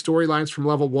the big storylines from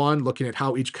level 1, looking at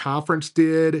how each conference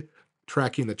did,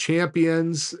 tracking the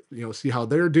champions, see how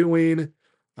they're doing.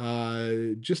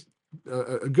 Just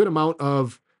a good amount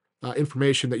of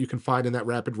information that you can find in that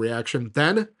rapid reaction.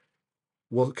 Then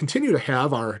we'll continue to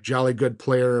have our Jolly Good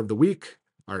Player of the Week,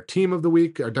 our Team of the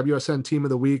Week, our WSN Team of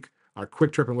the Week, our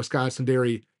Quick Trip and Wisconsin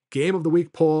Dairy Game of the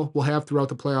Week poll we'll have throughout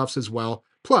the playoffs as well.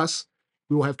 Plus,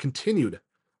 we will have continued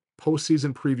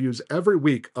postseason previews every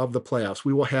week of the playoffs.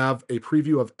 We will have a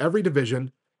preview of every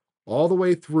division all the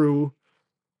way through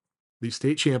the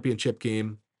state championship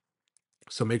game.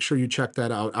 So make sure you check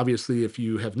that out. Obviously, if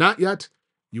you have not yet,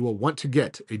 you will want to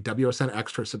get a WSN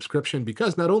Extra subscription,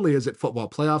 because not only is it football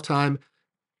playoff time,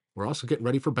 we're also getting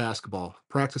ready for basketball.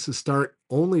 Practices start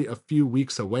only a few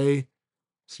weeks away,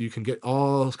 so you can get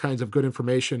all kinds of good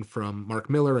information from Mark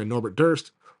Miller and Norbert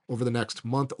Durst over the next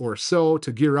month or so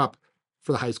to gear up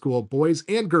for the high school boys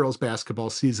and girls basketball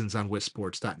seasons on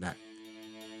WisSports.net.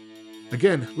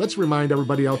 Again, let's remind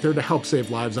everybody out there to help save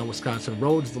lives on Wisconsin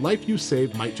roads. The life you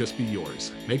save might just be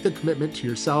yours. Make the commitment to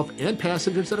yourself and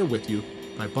passengers that are with you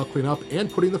by buckling up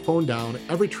and putting the phone down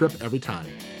every trip, every time.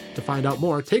 To find out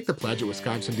more, take the pledge at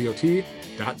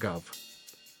wisconsindot.gov.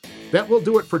 That will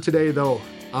do it for today, though,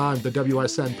 on the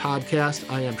WSN Podcast.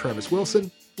 I am Travis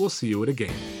Wilson. We'll see you at a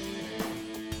game.